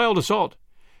his wild assault,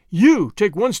 you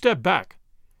take one step back.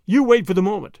 You wait for the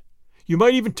moment. You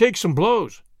might even take some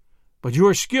blows. But you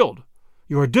are skilled,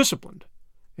 you are disciplined,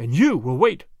 and you will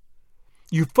wait.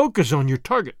 You focus on your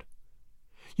target.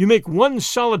 You make one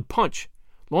solid punch,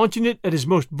 launching it at his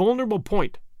most vulnerable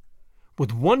point.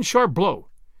 With one sharp blow,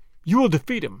 you will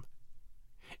defeat him.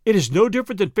 It is no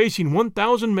different than facing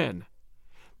 1,000 men.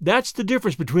 That's the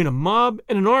difference between a mob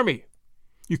and an army.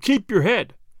 You keep your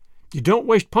head. You don't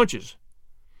waste punches.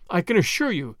 I can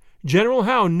assure you, General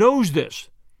Howe knows this.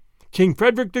 King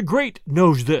Frederick the Great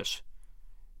knows this.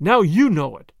 Now you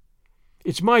know it.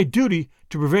 It's my duty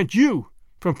to prevent you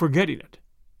from forgetting it."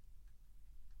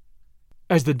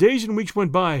 As the days and weeks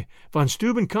went by, von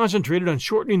Steuben concentrated on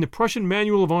shortening the Prussian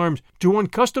manual of arms to one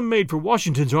custom-made for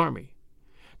Washington's army.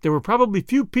 There were probably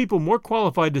few people more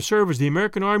qualified to serve as the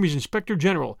American Army's Inspector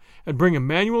General and bring a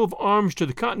manual of arms to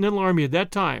the Continental Army at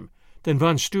that time than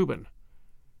von Steuben.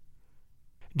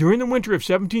 During the winter of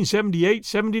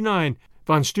 1778-79,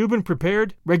 von Steuben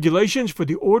prepared regulations for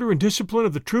the order and discipline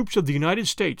of the troops of the United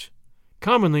States,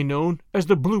 commonly known as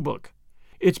the Blue Book.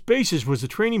 Its basis was the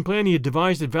training plan he had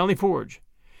devised at Valley Forge.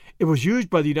 It was used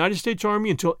by the United States Army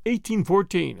until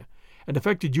 1814 and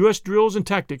affected U.S. drills and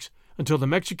tactics until the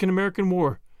Mexican-American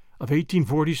War of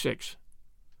 1846.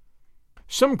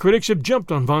 Some critics have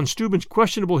jumped on von Steuben's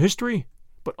questionable history,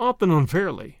 but often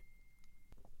unfairly.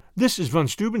 This is von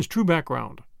Steuben's true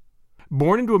background.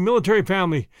 Born into a military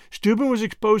family, Steuben was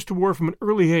exposed to war from an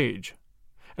early age.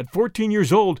 At 14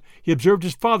 years old, he observed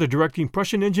his father directing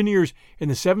Prussian engineers in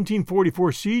the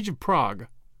 1744 siege of Prague.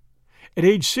 At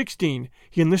age 16,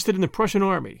 he enlisted in the Prussian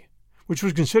army, which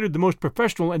was considered the most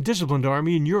professional and disciplined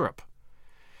army in Europe.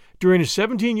 During his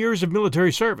 17 years of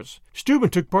military service, Steuben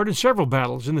took part in several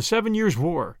battles in the 7 Years'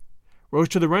 War, rose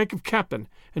to the rank of captain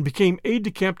and became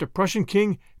aide-de-camp to Prussian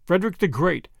King Frederick the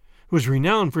Great, who was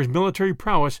renowned for his military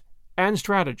prowess and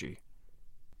strategy.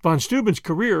 Von Steuben's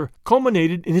career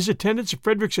culminated in his attendance of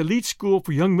Frederick's elite school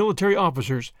for young military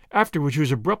officers, after which he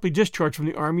was abruptly discharged from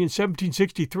the army in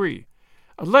 1763,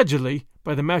 allegedly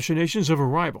by the machinations of a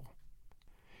rival.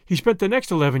 He spent the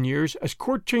next 11 years as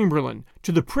court chamberlain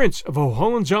to the Prince of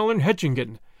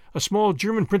Hohenzollern-Hechingen, a small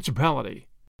German principality.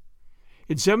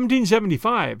 In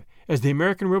 1775, as the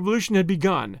American Revolution had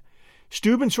begun,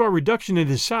 Steuben saw a reduction in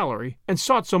his salary and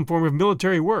sought some form of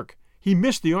military work. He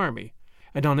missed the army,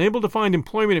 and unable to find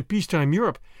employment in peacetime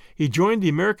Europe, he joined the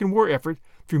American war effort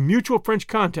through mutual French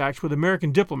contacts with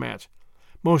American diplomats,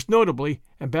 most notably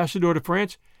Ambassador to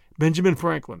France Benjamin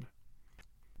Franklin.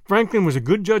 Franklin was a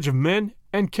good judge of men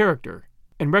and character,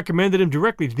 and recommended him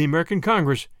directly to the American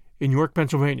Congress in York,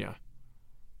 Pennsylvania.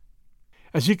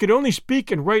 As he could only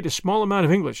speak and write a small amount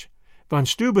of English, von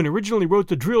Steuben originally wrote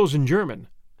the drills in German,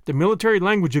 the military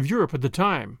language of Europe at the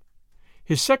time.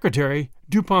 His secretary,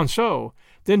 Duponceau,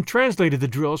 then translated the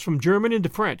drills from German into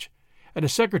French, and a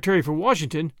secretary for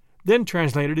Washington then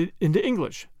translated it into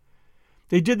English.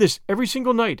 They did this every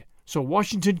single night, so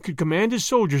Washington could command his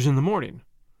soldiers in the morning.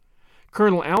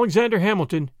 Colonel Alexander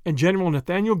Hamilton and General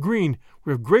Nathanael Greene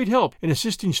were of great help in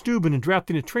assisting Steuben in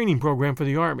drafting a training program for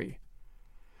the Army.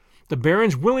 The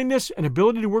Baron's willingness and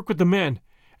ability to work with the men,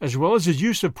 as well as his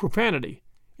use of profanity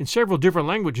in several different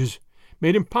languages,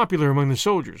 made him popular among the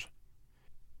soldiers.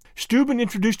 Steuben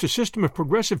introduced a system of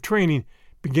progressive training,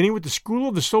 beginning with the School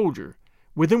of the Soldier,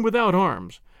 with and without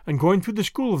arms, and going through the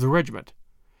School of the Regiment.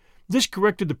 This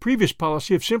corrected the previous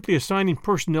policy of simply assigning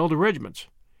personnel to regiments.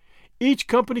 Each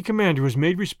company commander was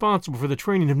made responsible for the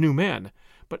training of new men,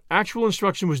 but actual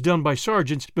instruction was done by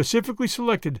sergeants specifically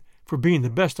selected for being the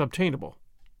best obtainable.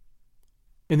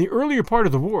 In the earlier part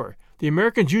of the war, the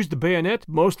Americans used the bayonet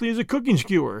mostly as a cooking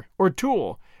skewer or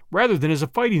tool, rather than as a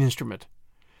fighting instrument.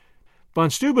 Von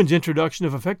Steuben's introduction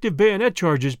of effective bayonet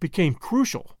charges became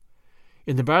crucial.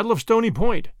 In the Battle of Stony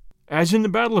Point, as in the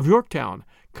Battle of Yorktown,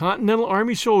 Continental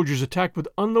Army soldiers attacked with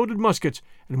unloaded muskets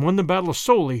and won the battle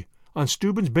solely on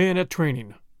Steuben's bayonet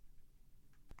training.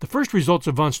 The first results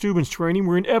of von Steuben's training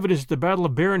were in evidence at the Battle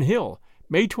of Barren Hill,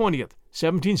 May 20th,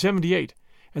 1778,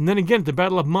 and then again at the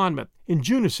Battle of Monmouth in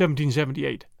June of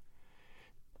 1778.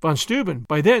 Von Steuben,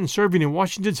 by then serving in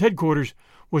Washington's headquarters,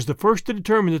 was the first to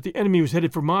determine that the enemy was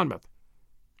headed for Monmouth.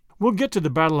 We'll get to the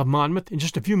Battle of Monmouth in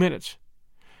just a few minutes.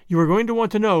 You are going to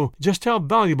want to know just how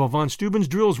valuable von Steuben's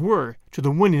drills were to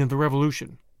the winning of the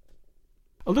Revolution.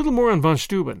 A little more on von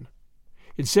Steuben.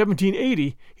 In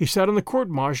 1780, he sat on the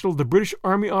court-martial of the British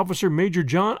Army officer Major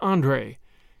John André,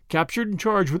 captured and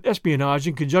charged with espionage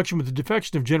in conjunction with the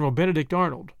defection of General Benedict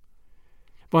Arnold.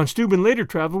 Von Steuben later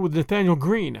traveled with Nathanael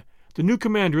Greene, the new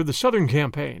commander of the Southern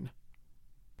Campaign.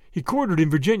 He quartered in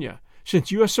Virginia,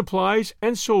 since U.S. supplies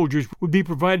and soldiers would be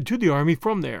provided to the Army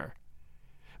from there.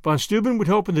 Von Steuben would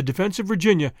help in the defense of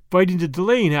Virginia, fighting the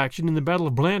delaying action in the Battle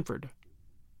of Blandford.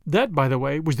 That, by the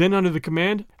way, was then under the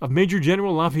command of Major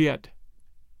General Lafayette.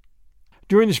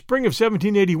 During the spring of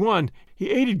 1781, he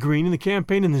aided Greene in the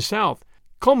campaign in the South,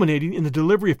 culminating in the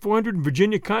delivery of 400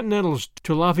 Virginia Continentals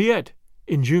to Lafayette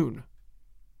in June.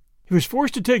 He was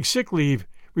forced to take sick leave,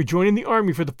 rejoining the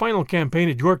Army for the final campaign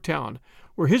at Yorktown,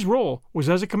 where his role was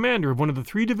as a commander of one of the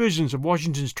 3 divisions of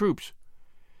Washington's troops.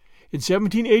 In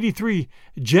 1783,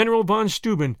 General von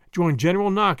Steuben joined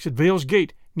General Knox at Vale's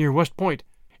Gate near West Point,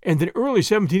 and in early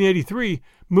 1783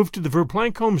 moved to the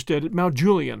Verplanck homestead at Mount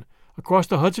Julian, across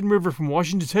the Hudson River from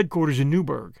Washington's headquarters in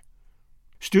Newburgh.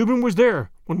 Steuben was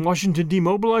there when Washington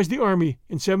demobilized the Army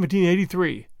in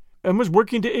 1783, and was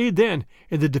working to aid then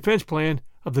in the defense plan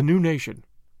of the new nation.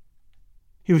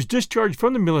 He was discharged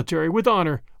from the military with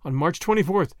honor on March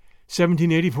 24,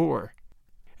 1784.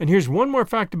 And here's one more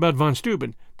fact about von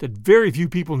Steuben that very few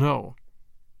people know.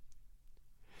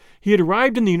 He had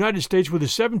arrived in the United States with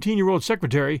his 17-year-old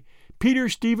secretary, Peter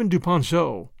Stephen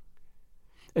Duponceau.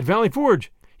 At Valley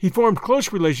Forge, he formed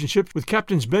close relationships with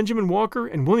Captains Benjamin Walker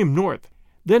and William North,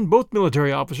 then both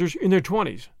military officers in their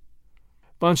 20s.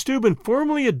 Von Steuben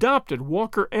formally adopted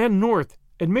Walker and North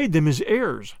and made them his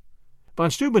heirs. Von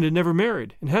Steuben had never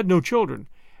married and had no children,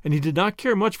 and he did not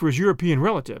care much for his European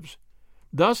relatives.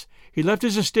 Thus, he left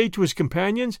his estate to his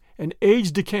companions and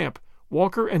aides-de-camp,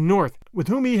 Walker and North, with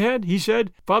whom he had, he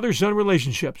said, father-son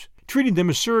relationships, treating them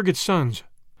as surrogate sons.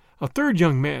 A third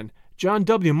young man, John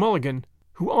W. Mulligan,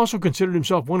 who also considered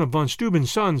himself one of von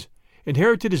Steuben's sons,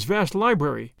 inherited his vast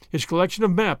library, his collection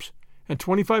of maps, and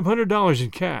 $2,500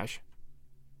 in cash.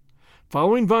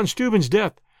 Following von Steuben's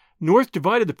death, North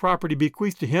divided the property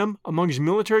bequeathed to him among his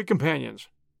military companions.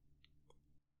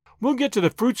 We'll get to the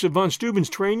fruits of von Steuben's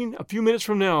training a few minutes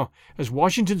from now, as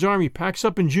Washington's army packs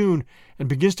up in June and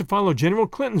begins to follow General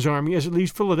Clinton's army as it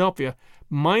leaves Philadelphia,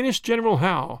 minus General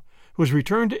Howe, who has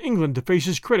returned to England to face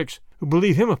his critics, who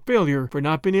believe him a failure for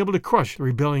not being able to crush the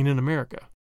rebellion in America.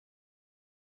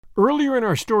 Earlier in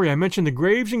our story, I mentioned the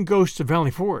graves and ghosts of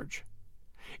Valley Forge.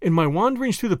 In my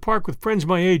wanderings through the park with friends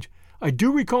my age, I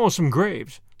do recall some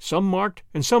graves, some marked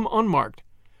and some unmarked,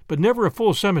 but never a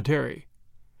full cemetery.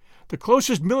 The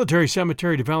closest military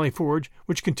cemetery to Valley Forge,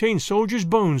 which contains soldiers'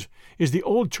 bones, is the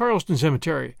Old Charleston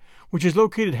Cemetery, which is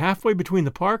located halfway between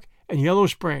the park and Yellow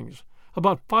Springs,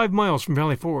 about 5 miles from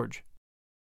Valley Forge.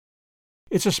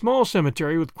 It's a small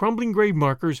cemetery with crumbling grave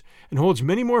markers and holds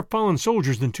many more fallen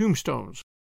soldiers than tombstones.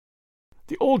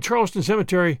 The Old Charleston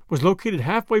Cemetery was located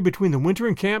halfway between the winter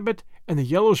encampment and the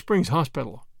Yellow Springs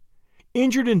Hospital.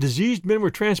 Injured and diseased men were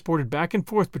transported back and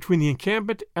forth between the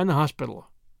encampment and the hospital.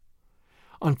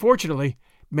 Unfortunately,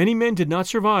 many men did not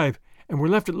survive and were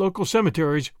left at local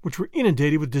cemeteries which were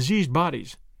inundated with diseased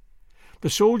bodies. The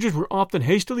soldiers were often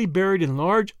hastily buried in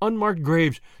large, unmarked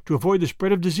graves to avoid the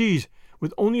spread of disease,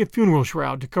 with only a funeral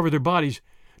shroud to cover their bodies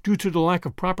due to the lack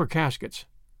of proper caskets.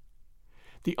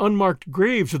 The unmarked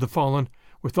graves of the fallen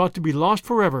were thought to be lost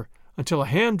forever until a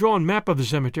hand-drawn map of the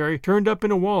cemetery turned up in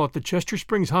a wall at the Chester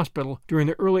Springs Hospital during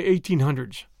the early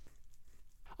 1800s.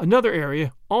 Another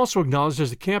area, also acknowledged as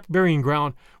the camp burying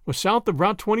ground, was south of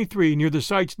Route 23 near the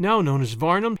sites now known as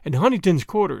Varnum and Huntington's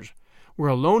Quarters, where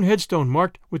a lone headstone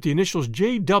marked with the initials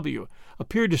J.W.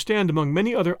 appeared to stand among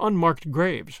many other unmarked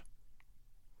graves.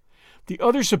 The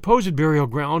other supposed burial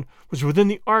ground was within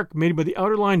the arc made by the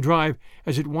Outer Line Drive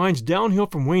as it winds downhill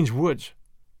from Wayne's Woods.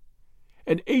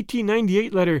 An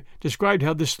 1898 letter described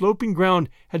how this sloping ground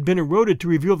had been eroded to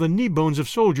reveal the knee bones of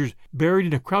soldiers buried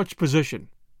in a crouched position.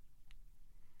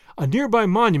 A nearby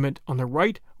monument on the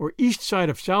right or east side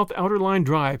of South Outer Line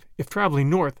Drive, if traveling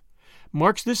north,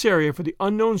 marks this area for the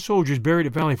unknown soldiers buried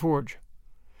at Valley Forge.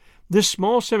 This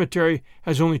small cemetery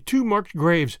has only 2 marked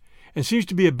graves and seems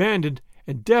to be abandoned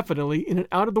and definitely in an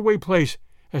out-of-the-way place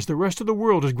as the rest of the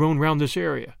world has grown round this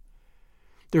area.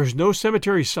 There is no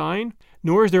cemetery sign,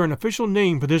 nor is there an official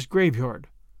name for this graveyard.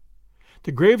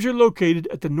 The graves are located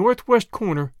at the northwest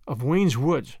corner of Wayne's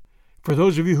Woods, for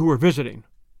those of you who are visiting.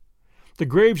 The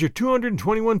graves are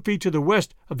 221 feet to the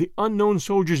west of the Unknown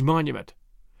Soldiers Monument,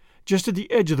 just at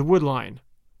the edge of the wood line.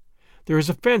 There is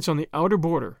a fence on the outer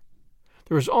border.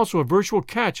 There is also a virtual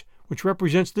catch which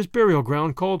represents this burial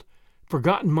ground called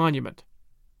Forgotten Monument.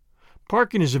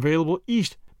 Parking is available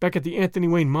east back at the Anthony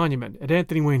Wayne Monument at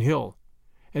Anthony Wayne Hill,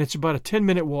 and it's about a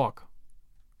 10-minute walk.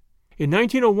 In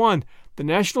 1901, the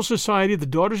National Society of the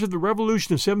Daughters of the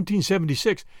Revolution of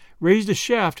 1776 raised a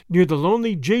shaft near the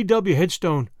lonely J.W.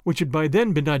 headstone, which had by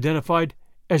then been identified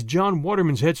as John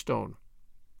Waterman's headstone.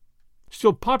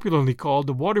 Still popularly called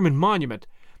the Waterman Monument,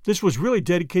 this was really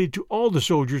dedicated to all the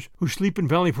soldiers who sleep in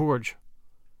Valley Forge.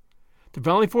 The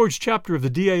Valley Forge chapter of the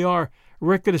DAR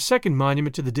erected a second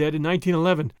monument to the dead in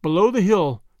 1911 below the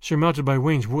hill surmounted by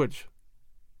Wayne's Woods.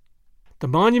 The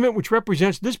monument which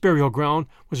represents this burial ground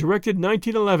was erected in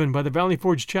 1911 by the Valley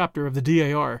Forge chapter of the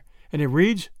DAR, and it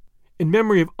reads, "In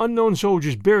memory of unknown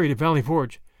soldiers buried at Valley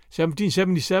Forge,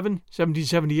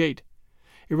 1777-1778,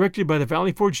 erected by the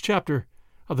Valley Forge chapter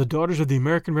of the Daughters of the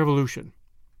American Revolution."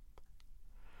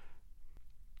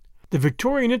 The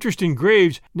Victorian interest in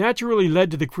graves naturally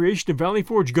led to the creation of Valley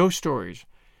Forge ghost stories.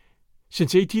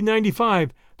 Since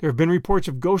 1895, there have been reports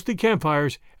of ghostly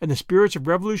campfires, and the spirits of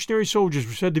Revolutionary soldiers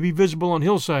were said to be visible on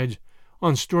hillsides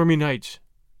on stormy nights.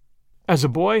 As a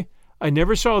boy, I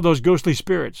never saw those ghostly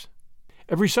spirits.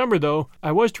 Every summer, though,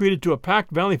 I was treated to a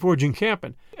packed Valley Forge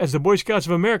encampment, as the Boy Scouts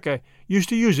of America used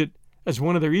to use it as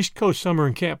one of their East Coast summer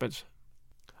encampments.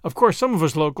 Of course, some of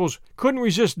us locals couldn't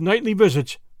resist nightly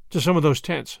visits to some of those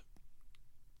tents.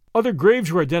 Other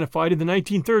graves were identified in the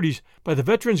 1930s by the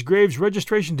Veterans Graves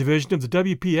Registration Division of the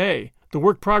WPA, the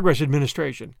Work Progress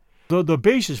Administration, though the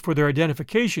basis for their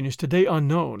identification is today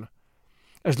unknown.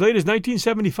 As late as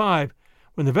 1975,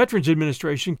 when the Veterans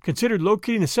Administration considered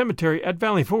locating a cemetery at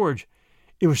Valley Forge,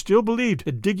 it was still believed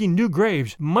that digging new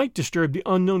graves might disturb the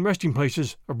unknown resting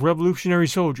places of Revolutionary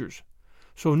soldiers,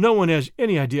 so no one has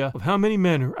any idea of how many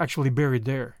men are actually buried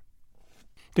there.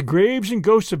 The graves and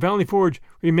ghosts of Valley Forge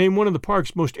remain one of the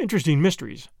park's most interesting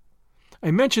mysteries.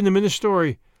 I mention them in this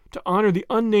story to honor the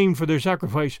unnamed for their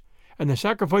sacrifice and the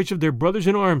sacrifice of their brothers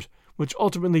in arms, which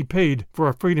ultimately paid for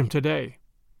our freedom today.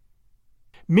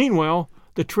 Meanwhile,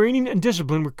 the training and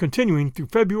discipline were continuing through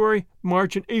February,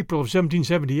 March, and April of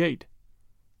 1778.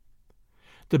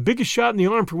 The biggest shot in the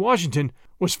arm for Washington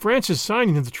was France's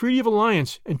signing of the Treaty of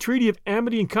Alliance and Treaty of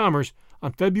Amity and Commerce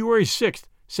on February 6,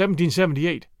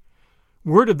 1778,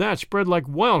 Word of that spread like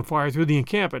wildfire through the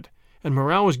encampment, and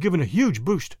morale was given a huge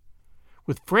boost.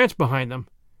 With France behind them,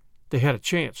 they had a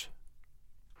chance.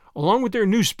 Along with their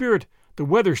new spirit, the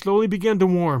weather slowly began to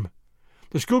warm.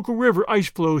 The Schuylkill River ice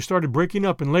floes started breaking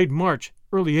up in late March,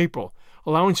 early April,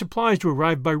 allowing supplies to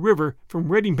arrive by river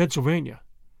from Reading, Pennsylvania.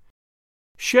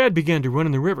 Shad began to run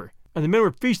in the river, and the men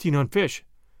were feasting on fish.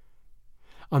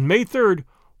 On May 3rd,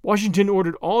 Washington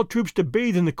ordered all troops to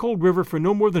bathe in the cold river for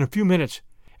no more than a few minutes,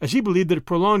 as he believed that a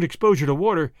prolonged exposure to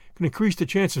water could increase the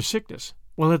chance of sickness,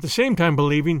 while at the same time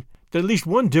believing that at least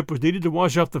one dip was needed to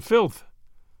wash off the filth.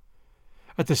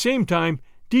 At the same time,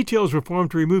 details were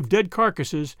formed to remove dead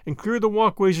carcasses and clear the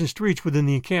walkways and streets within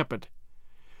the encampment.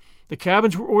 The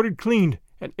cabins were ordered cleaned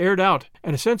and aired out,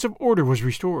 and a sense of order was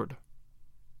restored.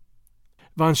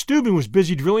 Von Steuben was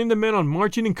busy drilling the men on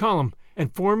marching in column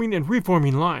and forming and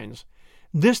reforming lines.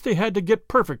 This they had to get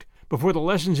perfect before the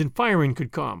lessons in firing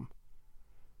could come.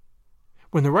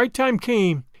 When the right time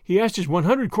came, he asked his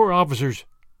 100 corps officers,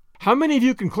 "How many of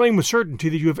you can claim with certainty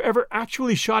that you have ever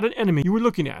actually shot an enemy you were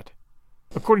looking at?"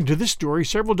 According to this story,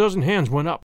 several dozen hands went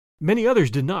up. Many others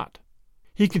did not.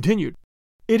 He continued,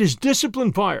 "It is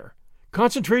disciplined fire,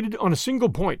 concentrated on a single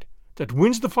point, that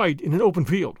wins the fight in an open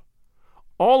field.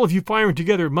 All of you firing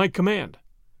together at my command.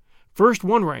 First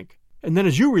one rank, and then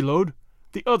as you reload,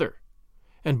 the other.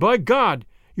 And by God,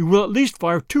 you will at least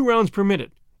fire 2 rounds per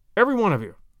minute, every one of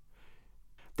you.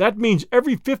 That means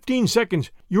every 15 seconds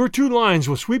your 2 lines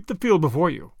will sweep the field before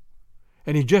you."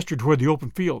 And he gestured toward the open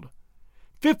field.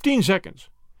 15 seconds.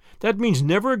 That means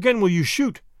never again will you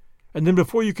shoot, and then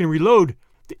before you can reload,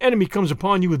 the enemy comes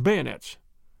upon you with bayonets.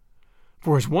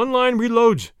 For as one line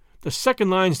reloads, the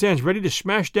second line stands ready to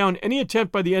smash down any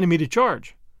attempt by the enemy to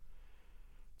charge.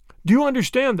 Do you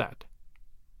understand that?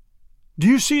 Do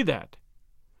you see that?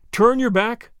 Turn your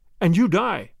back, and you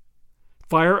die.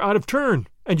 Fire out of turn,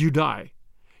 and you die.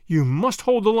 You must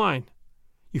hold the line.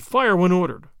 You fire when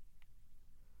ordered.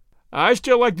 "I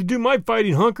still like to do my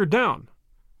fighting hunker down,"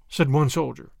 said one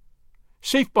soldier.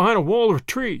 "Safe behind a wall or a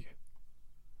tree."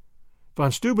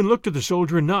 Von Steuben looked at the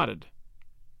soldier and nodded.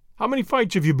 "How many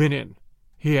fights have you been in?"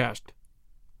 he asked.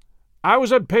 "I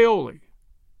was at Paoli."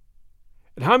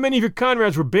 "And how many of your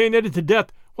comrades were bayoneted to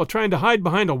death while trying to hide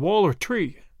behind a wall or a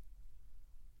tree?"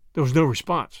 There was no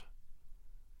response.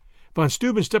 Von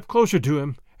Steuben stepped closer to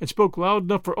him and spoke loud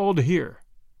enough for all to hear.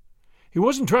 He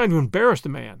wasn't trying to embarrass the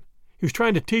man. He was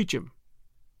trying to teach him.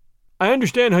 "I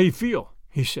understand how you feel,"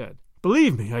 he said.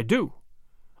 "Believe me, I do.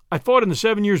 I fought in the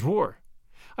 7 Years' War.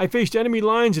 I faced enemy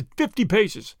lines at 50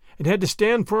 paces and had to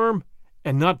stand firm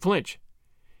and not flinch.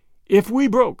 If we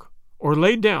broke or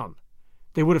laid down,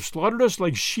 they would have slaughtered us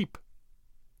like sheep.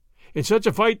 In such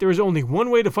a fight, there is only one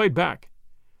way to fight back.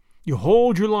 You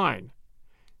hold your line.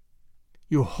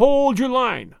 You hold your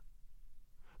line."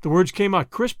 The words came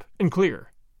out crisp and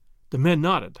clear. The men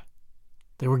nodded.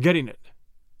 They were getting it.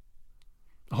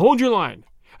 "Hold your line,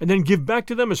 and then give back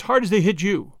to them as hard as they hit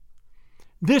you.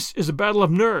 This is a battle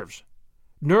of nerves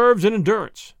and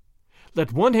endurance.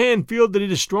 Let one hand feel that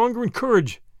it is stronger in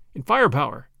courage, in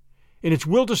firepower, in its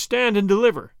will to stand and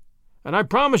deliver, and I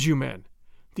promise you, men,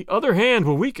 the other hand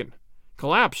will weaken,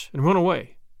 collapse, and run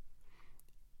away.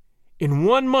 In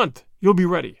 1 month you'll be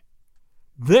ready.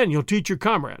 Then you'll teach your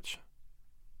comrades.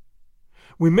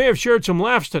 We may have shared some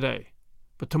laughs today,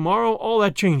 but tomorrow all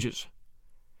that changes.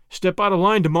 Step out of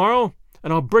line tomorrow,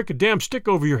 and I'll break a damn stick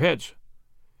over your heads.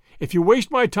 If you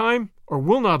waste my time, or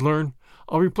will not learn,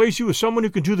 I'll replace you with someone who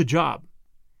can do the job.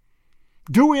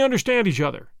 Do we understand each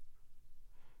other?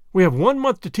 We have 1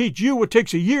 month to teach you what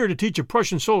takes a year to teach a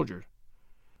Prussian soldier.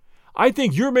 I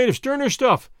think you're made of sterner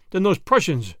stuff than those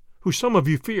Prussians who some of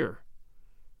you fear.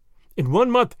 In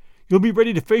 1 month, you'll be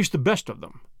ready to face the best of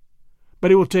them.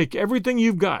 But it will take everything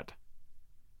you've got.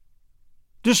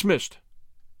 Dismissed."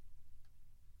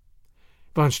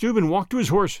 Von Steuben walked to his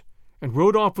horse and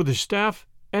rode off with his staff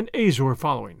and Azor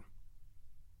following.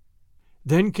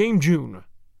 Then came June.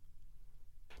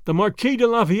 The Marquis de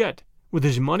Lafayette, with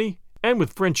his money and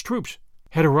with French troops,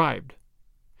 had arrived.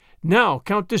 Now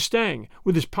Count d'Estaing,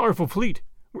 with his powerful fleet,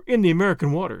 were in the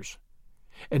American waters.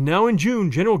 And now in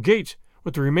June, General Gates,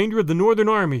 with the remainder of the Northern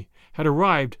Army, had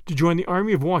arrived to join the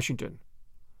army of Washington.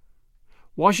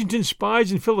 Washington's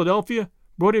spies in Philadelphia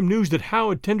brought him news that Howe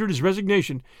had tendered his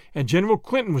resignation, and General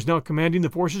Clinton was now commanding the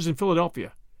forces in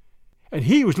Philadelphia. And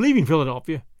he was leaving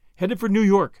Philadelphia, headed for New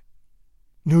York.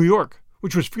 New York,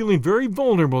 which was feeling very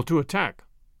vulnerable to attack.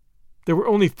 There were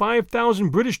only 5,000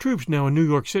 British troops now in New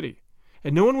York City,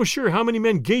 and no one was sure how many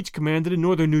men Gates commanded in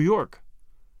northern New York.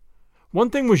 One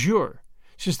thing was sure: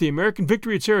 since the American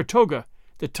victory at Saratoga,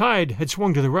 the tide had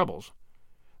swung to the rebels.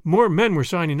 More men were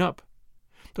signing up.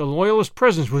 The Loyalist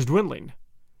presence was dwindling,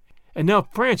 and now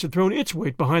France had thrown its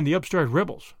weight behind the upstart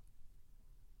rebels.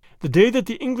 The day that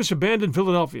the English abandoned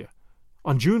Philadelphia,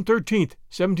 on June 13,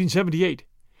 1778,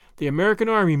 the American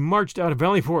army marched out of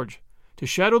Valley Forge to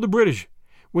shadow the British,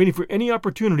 waiting for any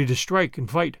opportunity to strike and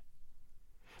fight.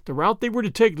 The route they were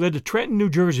to take led to Trenton, New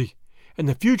Jersey, and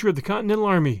the future of the Continental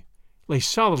Army lay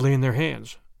solidly in their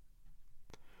hands.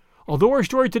 Although our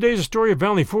story today is a story of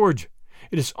Valley Forge,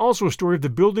 it is also a story of the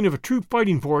building of a true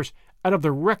fighting force out of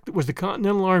the wreck that was the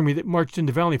Continental Army that marched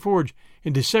into Valley Forge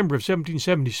in December of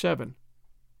 1777.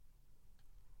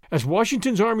 As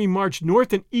Washington's army marched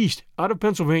north and east out of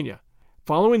Pennsylvania,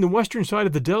 following the western side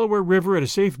of the Delaware River at a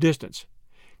safe distance,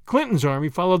 Clinton's army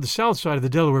followed the south side of the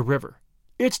Delaware River,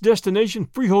 its destination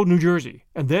Freehold, New Jersey,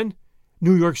 and then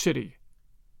New York City.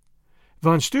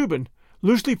 Von Steuben,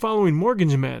 loosely following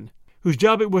Morgan's men, whose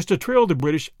job it was to trail the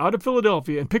British out of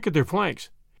Philadelphia and picket their flanks,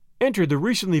 entered the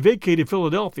recently vacated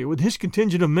Philadelphia with his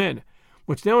contingent of men,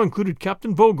 which now included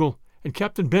Captain Vogel and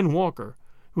Captain Ben Walker,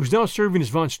 who was now serving as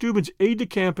von Steuben's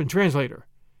aide-de-camp and translator,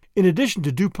 in addition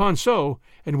to Duponceau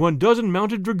and 12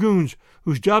 mounted dragoons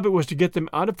whose job it was to get them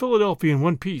out of Philadelphia in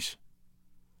one piece.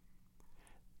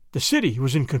 The city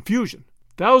was in confusion.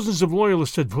 Thousands of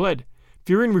Loyalists had fled,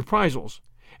 fearing reprisals,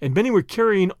 and many were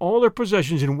carrying all their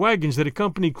possessions in wagons that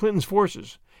accompanied Clinton's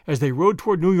forces as they rode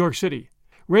toward New York City,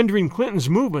 rendering Clinton's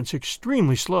movements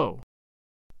extremely slow.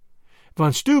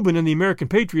 Von Steuben and the American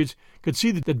patriots could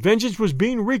see that vengeance was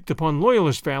being wreaked upon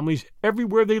Loyalist families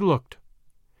everywhere they looked.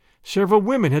 Several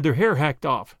women had their hair hacked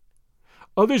off.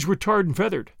 Others were tarred and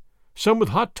feathered, some with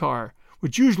hot tar,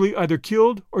 which usually either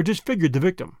killed or disfigured the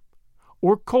victim,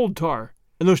 or cold tar,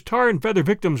 and those tar and feather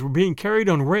victims were being carried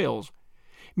on rails,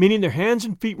 meaning their hands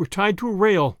and feet were tied to a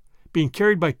rail, being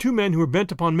carried by 2 men who were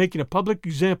bent upon making a public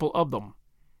example of them.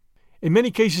 In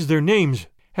many cases their names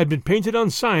had been painted on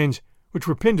signs which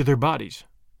were pinned to their bodies.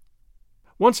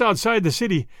 Once outside the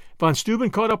city, von Steuben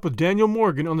caught up with Daniel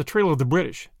Morgan on the trail of the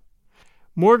British.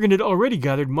 Morgan had already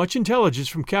gathered much intelligence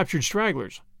from captured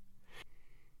stragglers.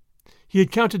 He had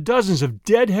counted dozens of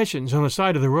dead Hessians on the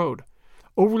side of the road,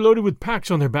 overloaded with packs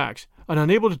on their backs and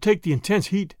unable to take the intense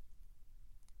heat.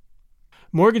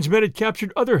 Morgan's men had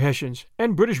captured other Hessians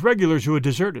and British regulars who had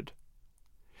deserted.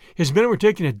 His men were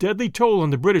taking a deadly toll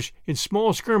on the British in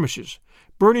small skirmishes,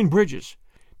 burning bridges,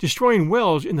 destroying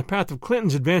wells in the path of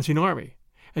Clinton's advancing army,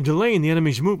 and delaying the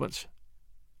enemy's movements.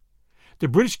 The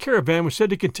British caravan was said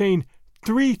to contain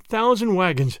 3,000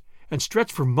 wagons and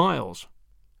stretched for miles.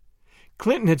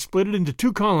 Clinton had split it into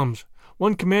 2 columns,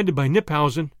 one commanded by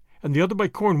Knyphausen and the other by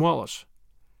Cornwallis.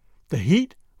 The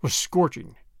heat was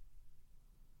scorching.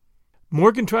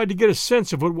 Morgan tried to get a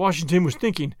sense of what Washington was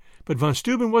thinking, but von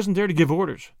Steuben wasn't there to give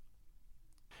orders.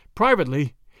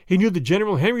 Privately, he knew that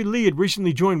General Henry Lee had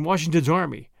recently joined Washington's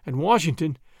army, and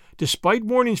Washington, despite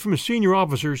warnings from his senior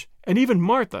officers and even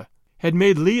Martha, had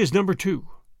made Lee his number 2.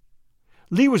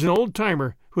 Lee was an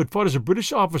old-timer who had fought as a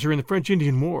British officer in the French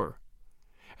Indian War.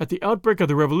 At the outbreak of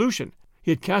the Revolution,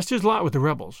 he had cast his lot with the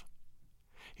rebels.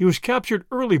 He was captured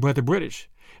early by the British,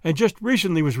 and just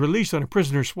recently was released on a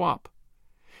prisoner swap.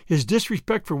 His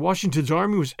disrespect for Washington's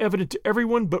army was evident to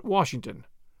everyone but Washington.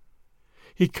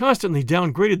 He constantly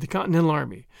downgraded the Continental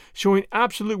Army, showing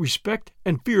absolute respect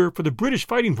and fear for the British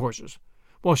fighting forces,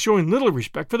 while showing little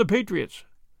respect for the Patriots.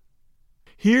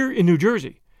 Here in New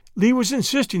Jersey, Lee was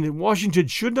insisting that Washington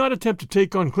should not attempt to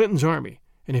take on Clinton's army,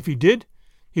 and if he did,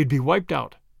 he'd be wiped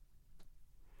out.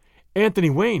 Anthony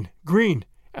Wayne, Greene,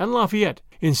 and Lafayette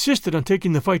insisted on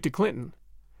taking the fight to Clinton.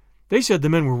 They said the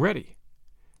men were ready.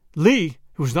 Lee,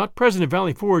 who was not present at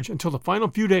Valley Forge until the final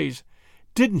few days,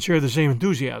 didn't share the same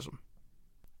enthusiasm.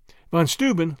 Von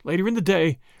Steuben, later in the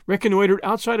day, reconnoitered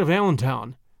outside of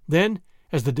Allentown. Then,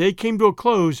 as the day came to a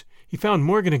close, he found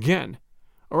Morgan again.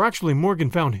 Or actually,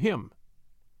 Morgan found him.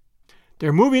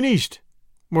 "They're moving east,"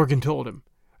 Morgan told him,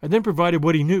 and then provided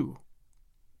what he knew.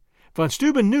 Von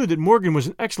Steuben knew that Morgan was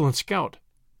an excellent scout.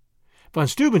 Von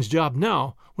Steuben's job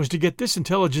now was to get this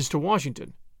intelligence to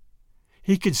Washington.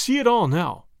 He could see it all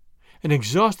now. An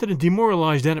exhausted and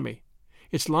demoralized enemy,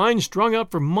 its lines strung out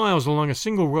for miles along a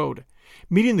single road,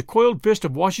 meeting the coiled fist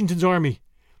of Washington's army,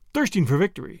 thirsting for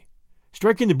victory,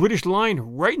 striking the British line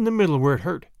right in the middle where it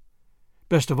hurt.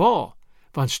 Best of all,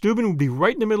 von Steuben would be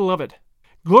right in the middle of it.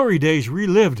 Glory days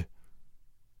relived.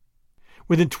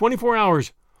 Within 24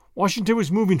 hours, Washington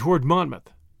was moving toward Monmouth.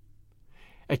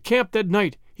 At camp that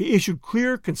night, he issued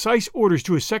clear, concise orders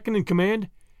to his second-in-command,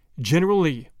 General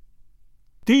Lee.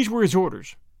 These were his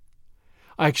orders.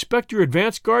 "I expect your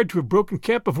advance guard to have broken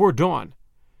camp before dawn.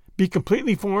 Be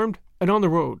completely formed and on the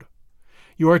road.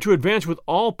 You are to advance with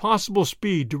all possible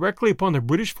speed directly upon the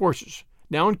British forces,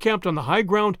 now encamped on the high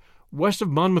ground west of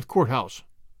Monmouth Courthouse.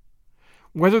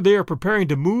 Whether they are preparing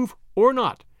to move or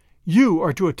not, you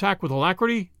are to attack with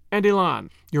alacrity and elan,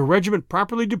 your regiment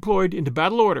properly deployed into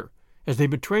battle order as they've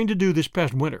been trained to do this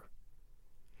past winter.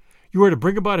 You are to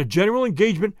bring about a general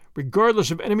engagement regardless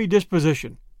of enemy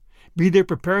disposition, be they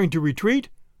preparing to retreat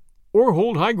or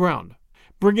hold high ground.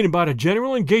 Bringing about a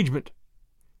general engagement.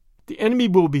 The enemy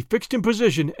will be fixed in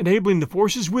position, enabling the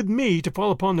forces with me to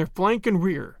fall upon their flank and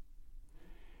rear.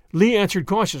 Lee answered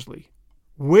cautiously,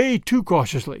 way too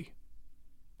cautiously.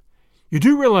 You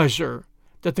do realize, sir,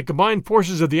 that the combined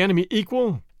forces of the enemy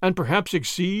equal and perhaps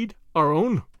exceed our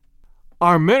own?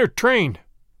 Our men are trained,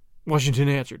 Washington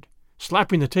answered,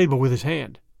 slapping the table with his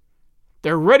hand.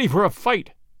 They're ready for a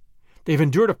fight. They've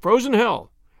endured a frozen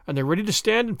hell, and they're ready to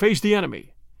stand and face the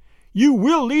enemy. You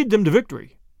will lead them to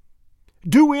victory.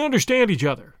 Do we understand each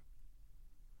other?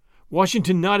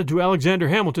 Washington nodded to Alexander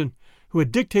Hamilton, who had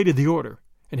dictated the order,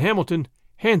 and Hamilton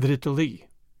handed it to Lee.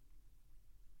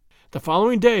 The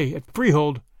following day at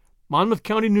Freehold, Monmouth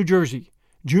County, New Jersey,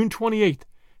 June 28,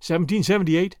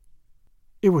 1778,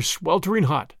 it was sweltering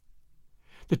hot.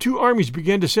 The two armies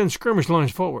began to send skirmish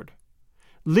lines forward.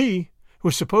 Lee, who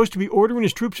was supposed to be ordering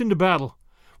his troops into battle,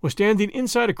 was standing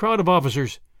inside a crowd of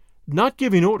officers, not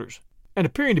giving orders, and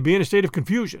appearing to be in a state of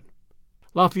confusion.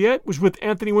 Lafayette was with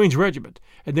Anthony Wayne's regiment,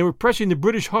 and they were pressing the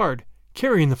British hard,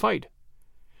 carrying the fight.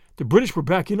 The British were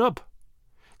backing up.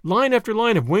 Line after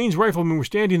line of Wayne's riflemen were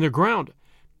standing their ground,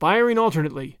 firing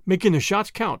alternately, making their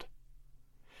shots count.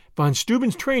 Von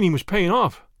Steuben's training was paying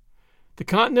off. The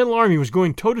Continental Army was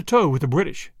going toe-to-toe with the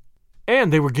British,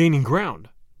 and they were gaining ground.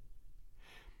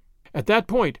 At that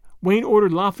point, Wayne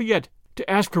ordered Lafayette to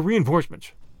ask for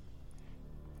reinforcements.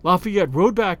 Lafayette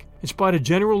rode back and spotted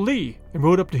General Lee and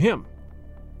rode up to him.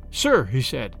 "Sir," he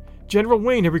said, "General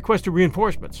Wayne has requested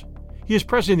reinforcements. He is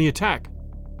pressing the attack."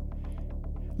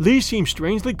 Lee seemed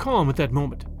strangely calm at that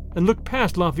moment and looked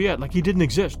past Lafayette like he didn't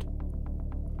exist.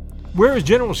 "Where is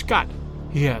General Scott?"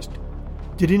 he asked.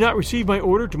 "Did he not receive my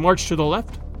order to march to the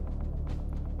left?"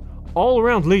 All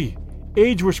around Lee,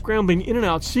 aides were scrambling in and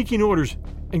out seeking orders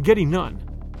and getting none.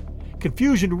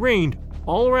 Confusion reigned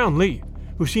all around Lee,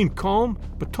 who seemed calm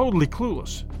but totally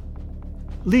clueless.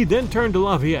 Lee then turned to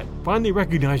Lafayette, finally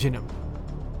recognizing him.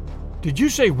 "Did you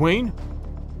say Wayne?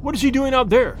 What is he doing out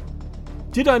there?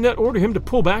 Did I not order him to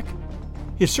pull back?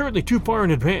 He is certainly too far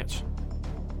in advance."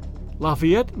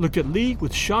 Lafayette looked at Lee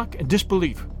with shock and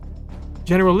disbelief.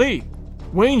 "General Lee,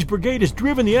 Wayne's brigade has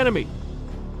driven the enemy.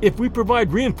 If we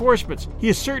provide reinforcements, he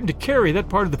is certain to carry that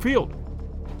part of the field.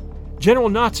 General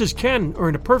Knox's cannon are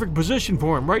in a perfect position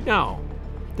for him right now.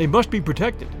 They must be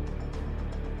protected."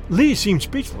 Lee seemed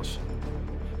speechless.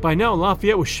 By now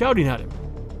Lafayette was shouting at him,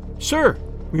 "Sir,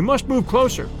 we must move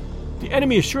closer. The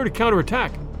enemy is sure to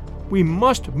counterattack. We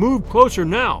must move closer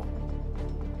now."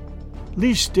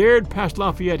 Lee stared past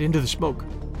Lafayette into the smoke.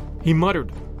 He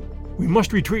muttered, "We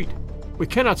must retreat. We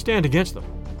cannot stand against them.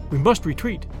 We must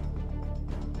retreat."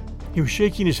 He was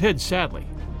shaking his head sadly.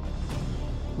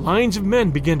 Lines of men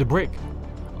began to break.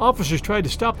 Officers tried to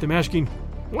stop them, asking,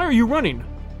 "Why are you running?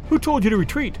 Who told you to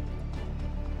retreat?"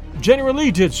 "General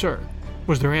Lee did, sir,"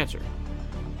 was their answer.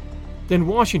 Then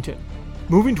Washington,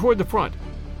 moving toward the front,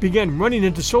 began running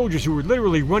into soldiers who were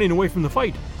literally running away from the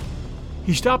fight.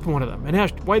 He stopped one of them and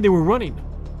asked why they were running.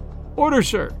 "Order,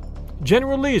 sir.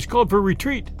 General Lee has called for a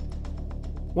retreat."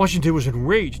 Washington was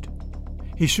enraged.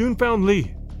 He soon found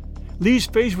Lee. Lee's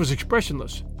face was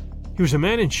expressionless. He was a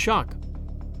man in shock.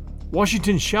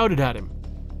 Washington shouted at him,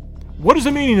 "What is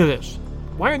the meaning of this?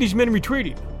 Why are these men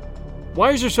retreating?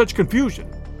 Why is there such confusion?"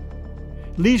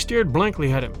 Lee stared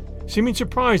blankly at him, seeming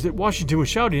surprised that Washington was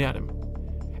shouting at him,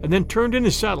 and then turned in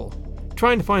his saddle,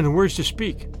 trying to find the words to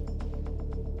speak.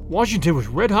 Washington was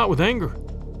red-hot with anger.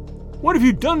 "What have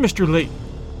you done, Mr. Lee?"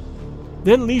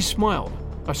 Then Lee smiled.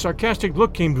 A sarcastic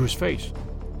look came to his face.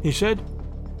 He said,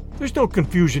 "There's no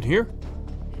confusion here.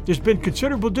 There's been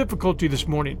considerable difficulty this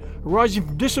morning arising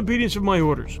from disobedience of my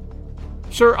orders.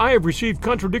 Sir, I have received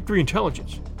contradictory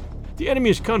intelligence. The enemy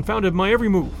has confounded my every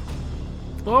move.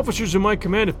 The officers in my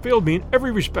command have failed me in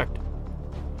every respect.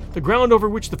 The ground over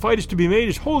which the fight is to be made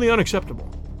is wholly unacceptable.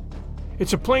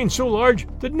 It's a plain so large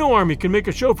that no army can make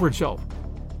a show for itself.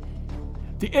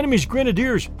 The enemy's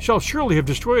grenadiers shall surely have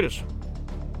destroyed us.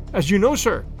 As you know,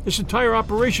 sir, this entire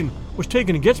operation was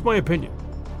taken against my opinion."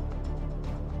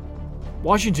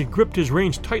 Washington gripped his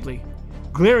reins tightly,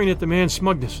 glaring at the man's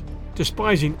smugness,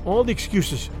 despising all the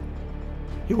excuses.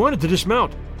 He wanted to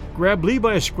dismount, grab Lee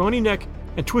by his scrawny neck,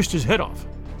 and twist his head off.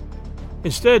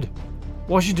 Instead,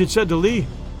 Washington said to Lee,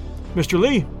 "Mr.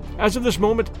 Lee, as of this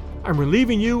moment, I'm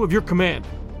relieving you of your command.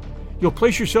 You'll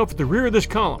place yourself at the rear of this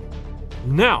column.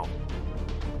 Now!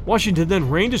 Washington then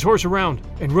reined his horse around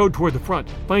and rode toward the front,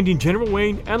 finding General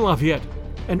Wayne and Lafayette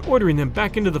and ordering them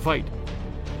back into the fight.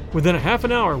 Within a half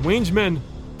an hour, Wayne's men,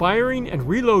 firing and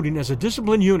reloading as a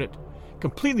disciplined unit,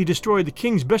 completely destroyed the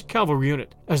King's best cavalry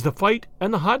unit as the fight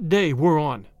and the hot day wore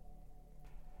on.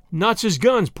 Knox's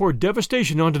guns poured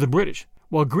devastation onto the British,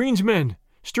 while Greene's men,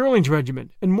 Sterling's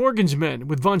regiment, and Morgan's men,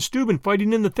 with von Steuben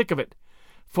fighting in the thick of it,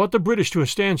 fought the British to a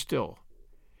standstill.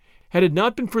 Had it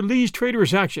not been for Lee's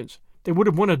traitorous actions, they would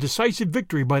have won a decisive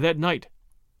victory by that night.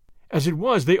 As it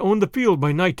was, they owned the field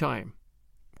by nighttime.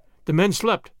 The men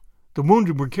slept. The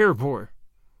wounded were cared for.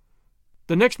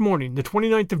 The next morning, the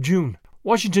 29th of June,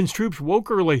 Washington's troops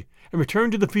woke early and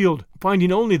returned to the field,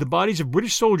 finding only the bodies of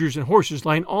British soldiers and horses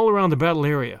lying all around the battle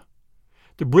area.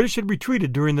 The British had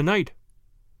retreated during the night.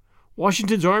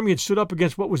 Washington's army had stood up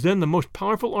against what was then the most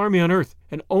powerful army on earth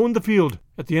and owned the field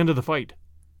at the end of the fight.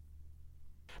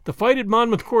 The fight at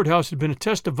Monmouth Courthouse had been a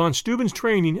test of von Steuben's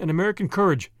training and American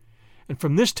courage, and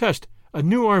from this test a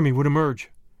new army would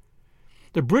emerge.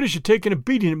 The British had taken a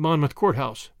beating at Monmouth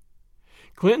Courthouse.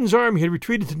 Clinton's army had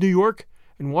retreated to New York,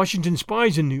 and Washington's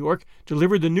spies in New York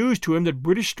delivered the news to him that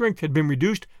British strength had been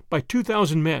reduced by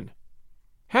 2,000 men.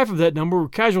 Half of that number were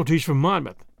casualties from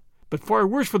Monmouth, but far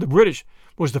worse for the British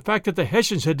was the fact that the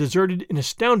Hessians had deserted in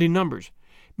astounding numbers,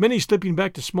 many slipping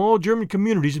back to small German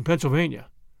communities in Pennsylvania.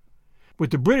 With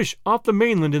the British off the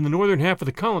mainland in the northern half of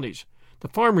the colonies, the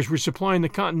farmers were supplying the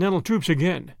Continental troops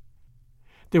again.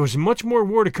 There was much more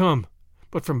war to come,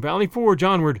 but from Valley Forge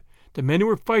onward, the men who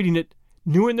were fighting it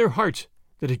knew in their hearts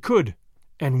that it could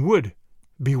and would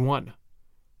be won.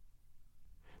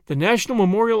 The National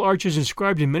Memorial Arch is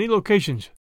inscribed in many locations.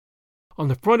 On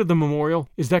the front of the memorial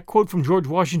is that quote from George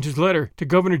Washington's letter to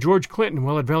Governor George Clinton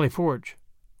while at Valley Forge.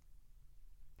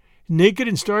 Naked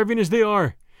and starving as they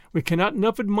are, we cannot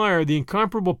enough admire the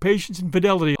incomparable patience and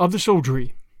fidelity of the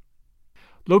soldiery.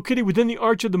 Located within the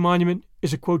arch of the monument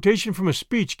is a quotation from a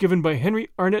speech given by Henry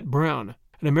Arnett Brown,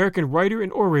 an American writer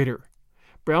and orator.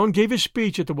 Brown gave his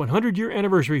speech at the 100-year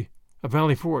anniversary of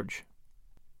Valley Forge.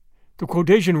 The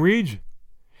quotation reads,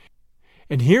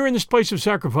 "And here in this place of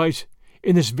sacrifice,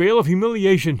 in this vale of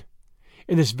humiliation,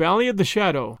 in this valley of the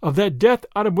shadow of that death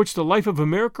out of which the life of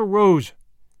America rose,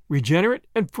 regenerate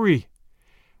and free,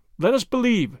 let us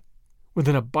believe, with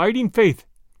an abiding faith,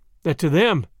 that to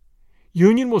them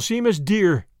union will seem as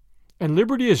dear, and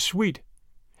liberty as sweet,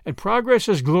 and progress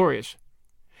as glorious,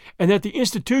 and that the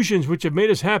institutions which have made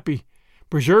us happy,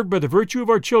 preserved by the virtue of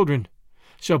our children,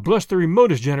 shall bless the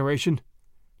remotest generation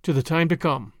to the time to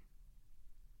come."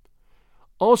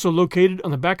 Also located on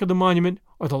the back of the monument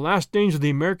are the last names of the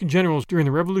American generals during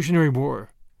the Revolutionary War.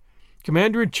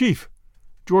 Commander-in-Chief,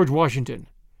 George Washington.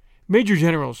 Major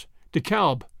Generals,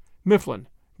 DeKalb, Mifflin,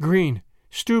 Greene,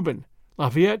 Steuben,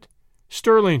 Lafayette,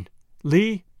 Sterling,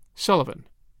 Lee, Sullivan.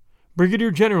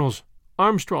 Brigadier Generals,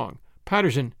 Armstrong,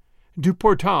 Patterson,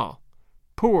 Duportal,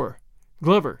 Poor,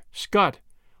 Glover, Scott,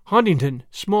 Huntington,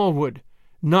 Smallwood,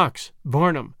 Knox,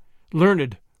 Varnum,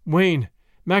 Learned, Wayne,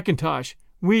 McIntosh,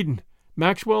 Whedon,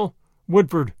 Maxwell,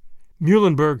 Woodford,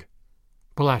 Muhlenberg,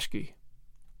 Pulaski.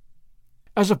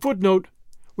 As a footnote,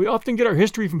 we often get our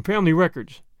history from family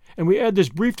records, and we add this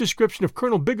brief description of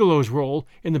Colonel Bigelow's role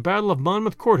in the Battle of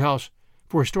Monmouth Courthouse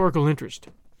for historical interest.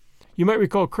 You might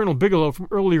recall Colonel Bigelow from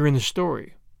earlier in the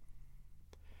story.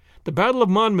 The Battle of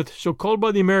Monmouth, so called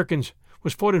by the Americans,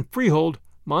 was fought in Freehold,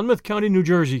 Monmouth County, New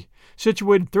Jersey,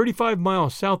 situated 35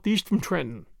 miles southeast from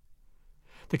Trenton.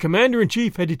 The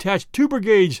commander-in-chief had detached 2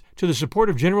 brigades to the support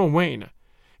of General Wayne,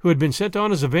 who had been sent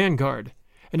on as a vanguard,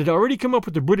 and had already come up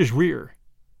with the British rear.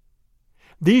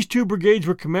 These 2 brigades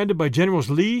were commanded by Generals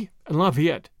Lee and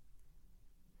Lafayette.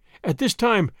 At this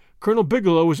time, Colonel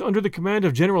Bigelow was under the command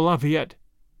of General Lafayette.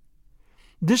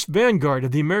 This vanguard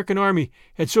of the American army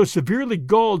had so severely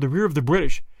galled the rear of the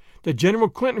British that General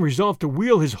Clinton resolved to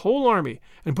wheel his whole army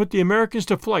and put the Americans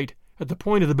to flight at the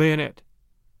point of the bayonet.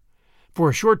 For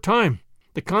a short time,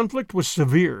 the conflict was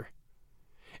severe.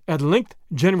 At length,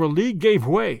 General Lee gave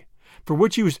way, for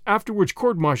which he was afterwards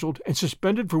court-martialed and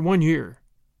suspended for 1 year.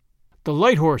 The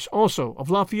light horse, also, of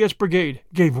Lafayette's brigade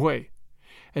gave way,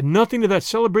 and nothing of that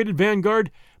celebrated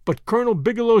vanguard but Colonel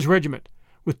Bigelow's regiment,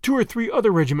 with 2 or 3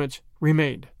 other regiments,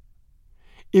 remained.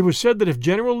 It was said that if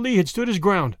General Lee had stood his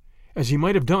ground, as he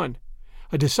might have done,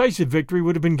 a decisive victory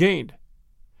would have been gained.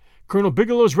 Colonel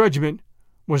Bigelow's regiment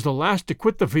was the last to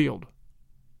quit the field.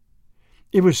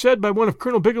 It was said by one of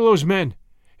Colonel Bigelow's men,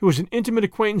 who was an intimate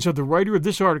acquaintance of the writer of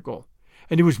this article,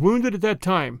 and who was wounded at that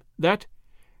time, that,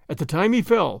 at the time he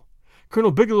fell,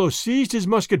 Colonel Bigelow seized his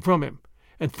musket from him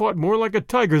and fought more like a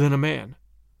tiger than a man.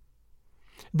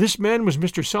 This man was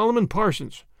Mr. Solomon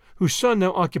Parsons, whose son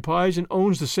now occupies and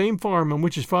owns the same farm on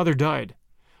which his father died,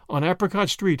 on Apricot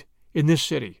Street in this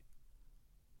city.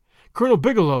 Colonel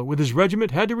Bigelow with his regiment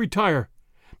had to retire,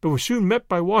 but was soon met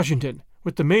by Washington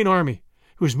with the main army,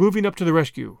 who was moving up to the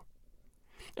rescue.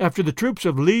 After the troops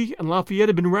of Lee and Lafayette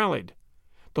had been rallied,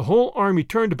 the whole army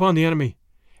turned upon the enemy,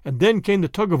 and then came the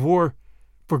tug of war,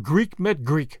 for Greek met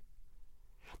Greek.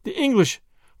 The English,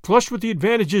 flushed with the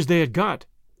advantages they had got,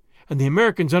 and the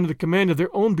Americans under the command of their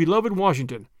own beloved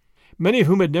Washington, many of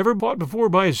whom had never fought before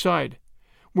by his side,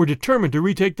 were determined to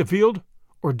retake the field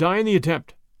or die in the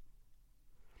attempt.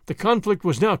 The conflict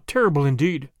was now terrible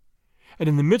indeed, and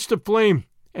in the midst of flame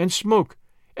and smoke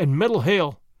and metal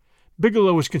hail,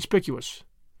 Bigelow was conspicuous.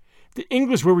 The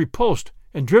English were repulsed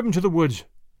and driven to the woods.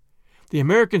 The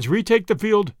Americans retake the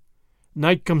field.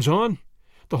 Night comes on.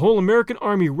 The whole American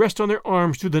army rests on their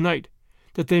arms through the night,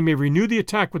 that they may renew the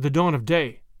attack with the dawn of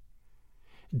day.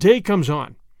 Day comes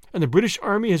on, and the British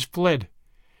army has fled,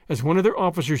 as one of their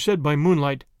officers said by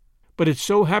moonlight, but it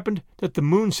so happened that the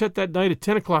moon set that night at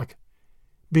 10 o'clock,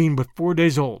 being but 4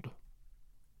 days old.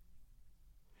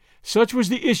 Such was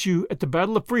the issue at the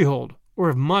Battle of Freehold, or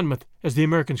of Monmouth, as the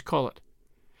Americans call it.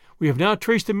 We have now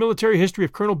traced the military history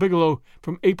of Colonel Bigelow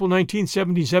from April 19,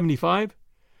 1775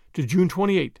 to June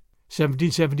 28,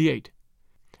 1778.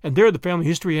 And there the family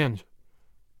history ends.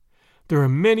 There are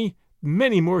many,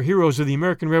 many more heroes of the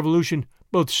American Revolution,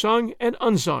 both sung and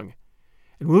unsung,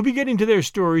 and we'll be getting to their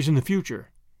stories in the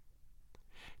future.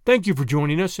 Thank you for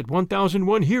joining us at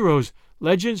 1001 Heroes,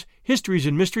 Legends, Histories,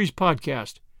 and Mysteries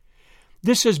podcast.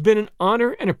 This has been an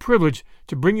honor and a privilege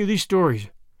to bring you these stories,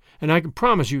 and I can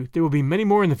promise you there will be many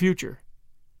more in the future.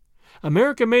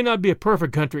 America may not be a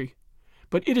perfect country,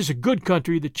 but it is a good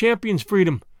country that champions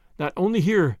freedom not only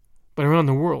here, but around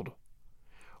the world.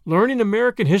 Learning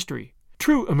American history,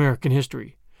 true American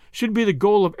history, should be the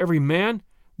goal of every man,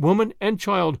 woman, and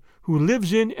child who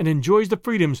lives in and enjoys the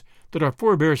freedoms that our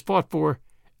forebears fought for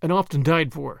and often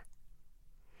died for.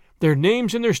 Their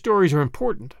names and their stories are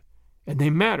important, and they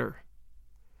matter.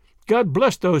 God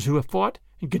bless those who have fought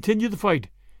and continue the fight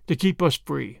to keep us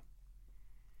free.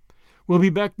 We'll be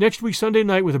back next week Sunday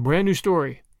night with a brand new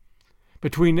story.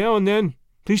 Between now and then,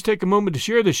 please take a moment to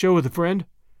share this show with a friend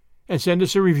and send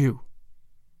us a review.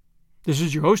 This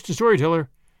is your host and storyteller,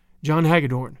 John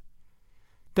Hagedorn.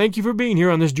 Thank you for being here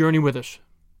on this journey with us.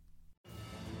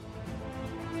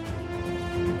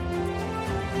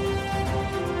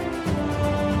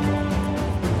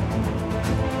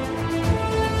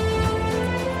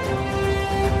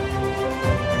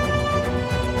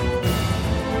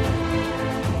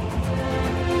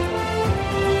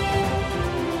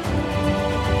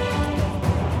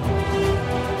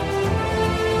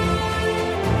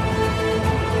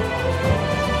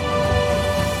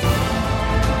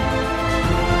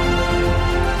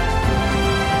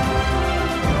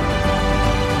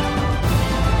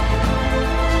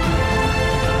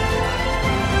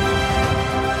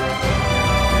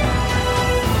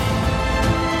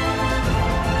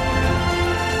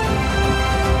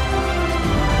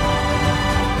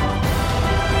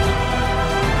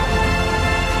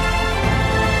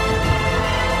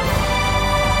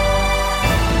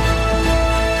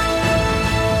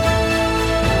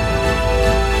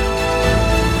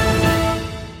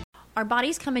 Our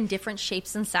bodies come in different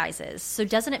shapes and sizes, so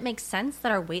doesn't it make sense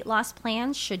that our weight loss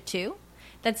plans should too?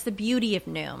 That's the beauty of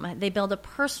Noom. They build a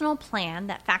personal plan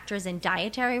that factors in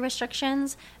dietary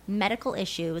restrictions, medical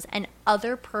issues, and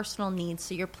other personal needs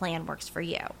so your plan works for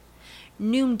you.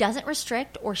 Noom doesn't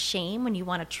restrict or shame when you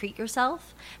want to treat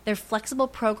yourself. Their flexible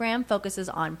program focuses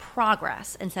on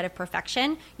progress instead of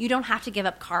perfection. You don't have to give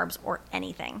up carbs or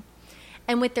anything.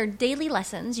 And with their daily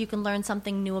lessons, you can learn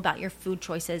something new about your food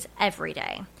choices every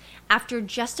day. After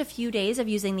just a few days of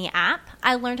using the app,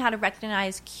 I learned how to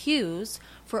recognize cues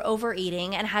for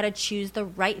overeating and how to choose the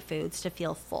right foods to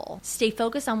feel full. Stay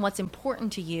focused on what's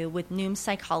important to you with Noom's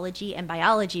psychology and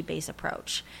biology-based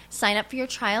approach. Sign up for your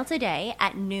trial today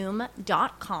at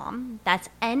Noom.com. That's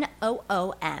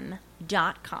Noom.com.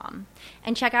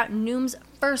 And check out Noom's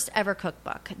first ever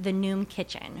cookbook, The Noom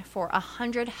Kitchen, for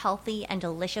 100 healthy and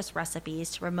delicious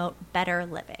recipes to promote better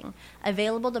living.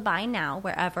 Available to buy now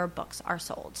wherever books are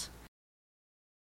sold.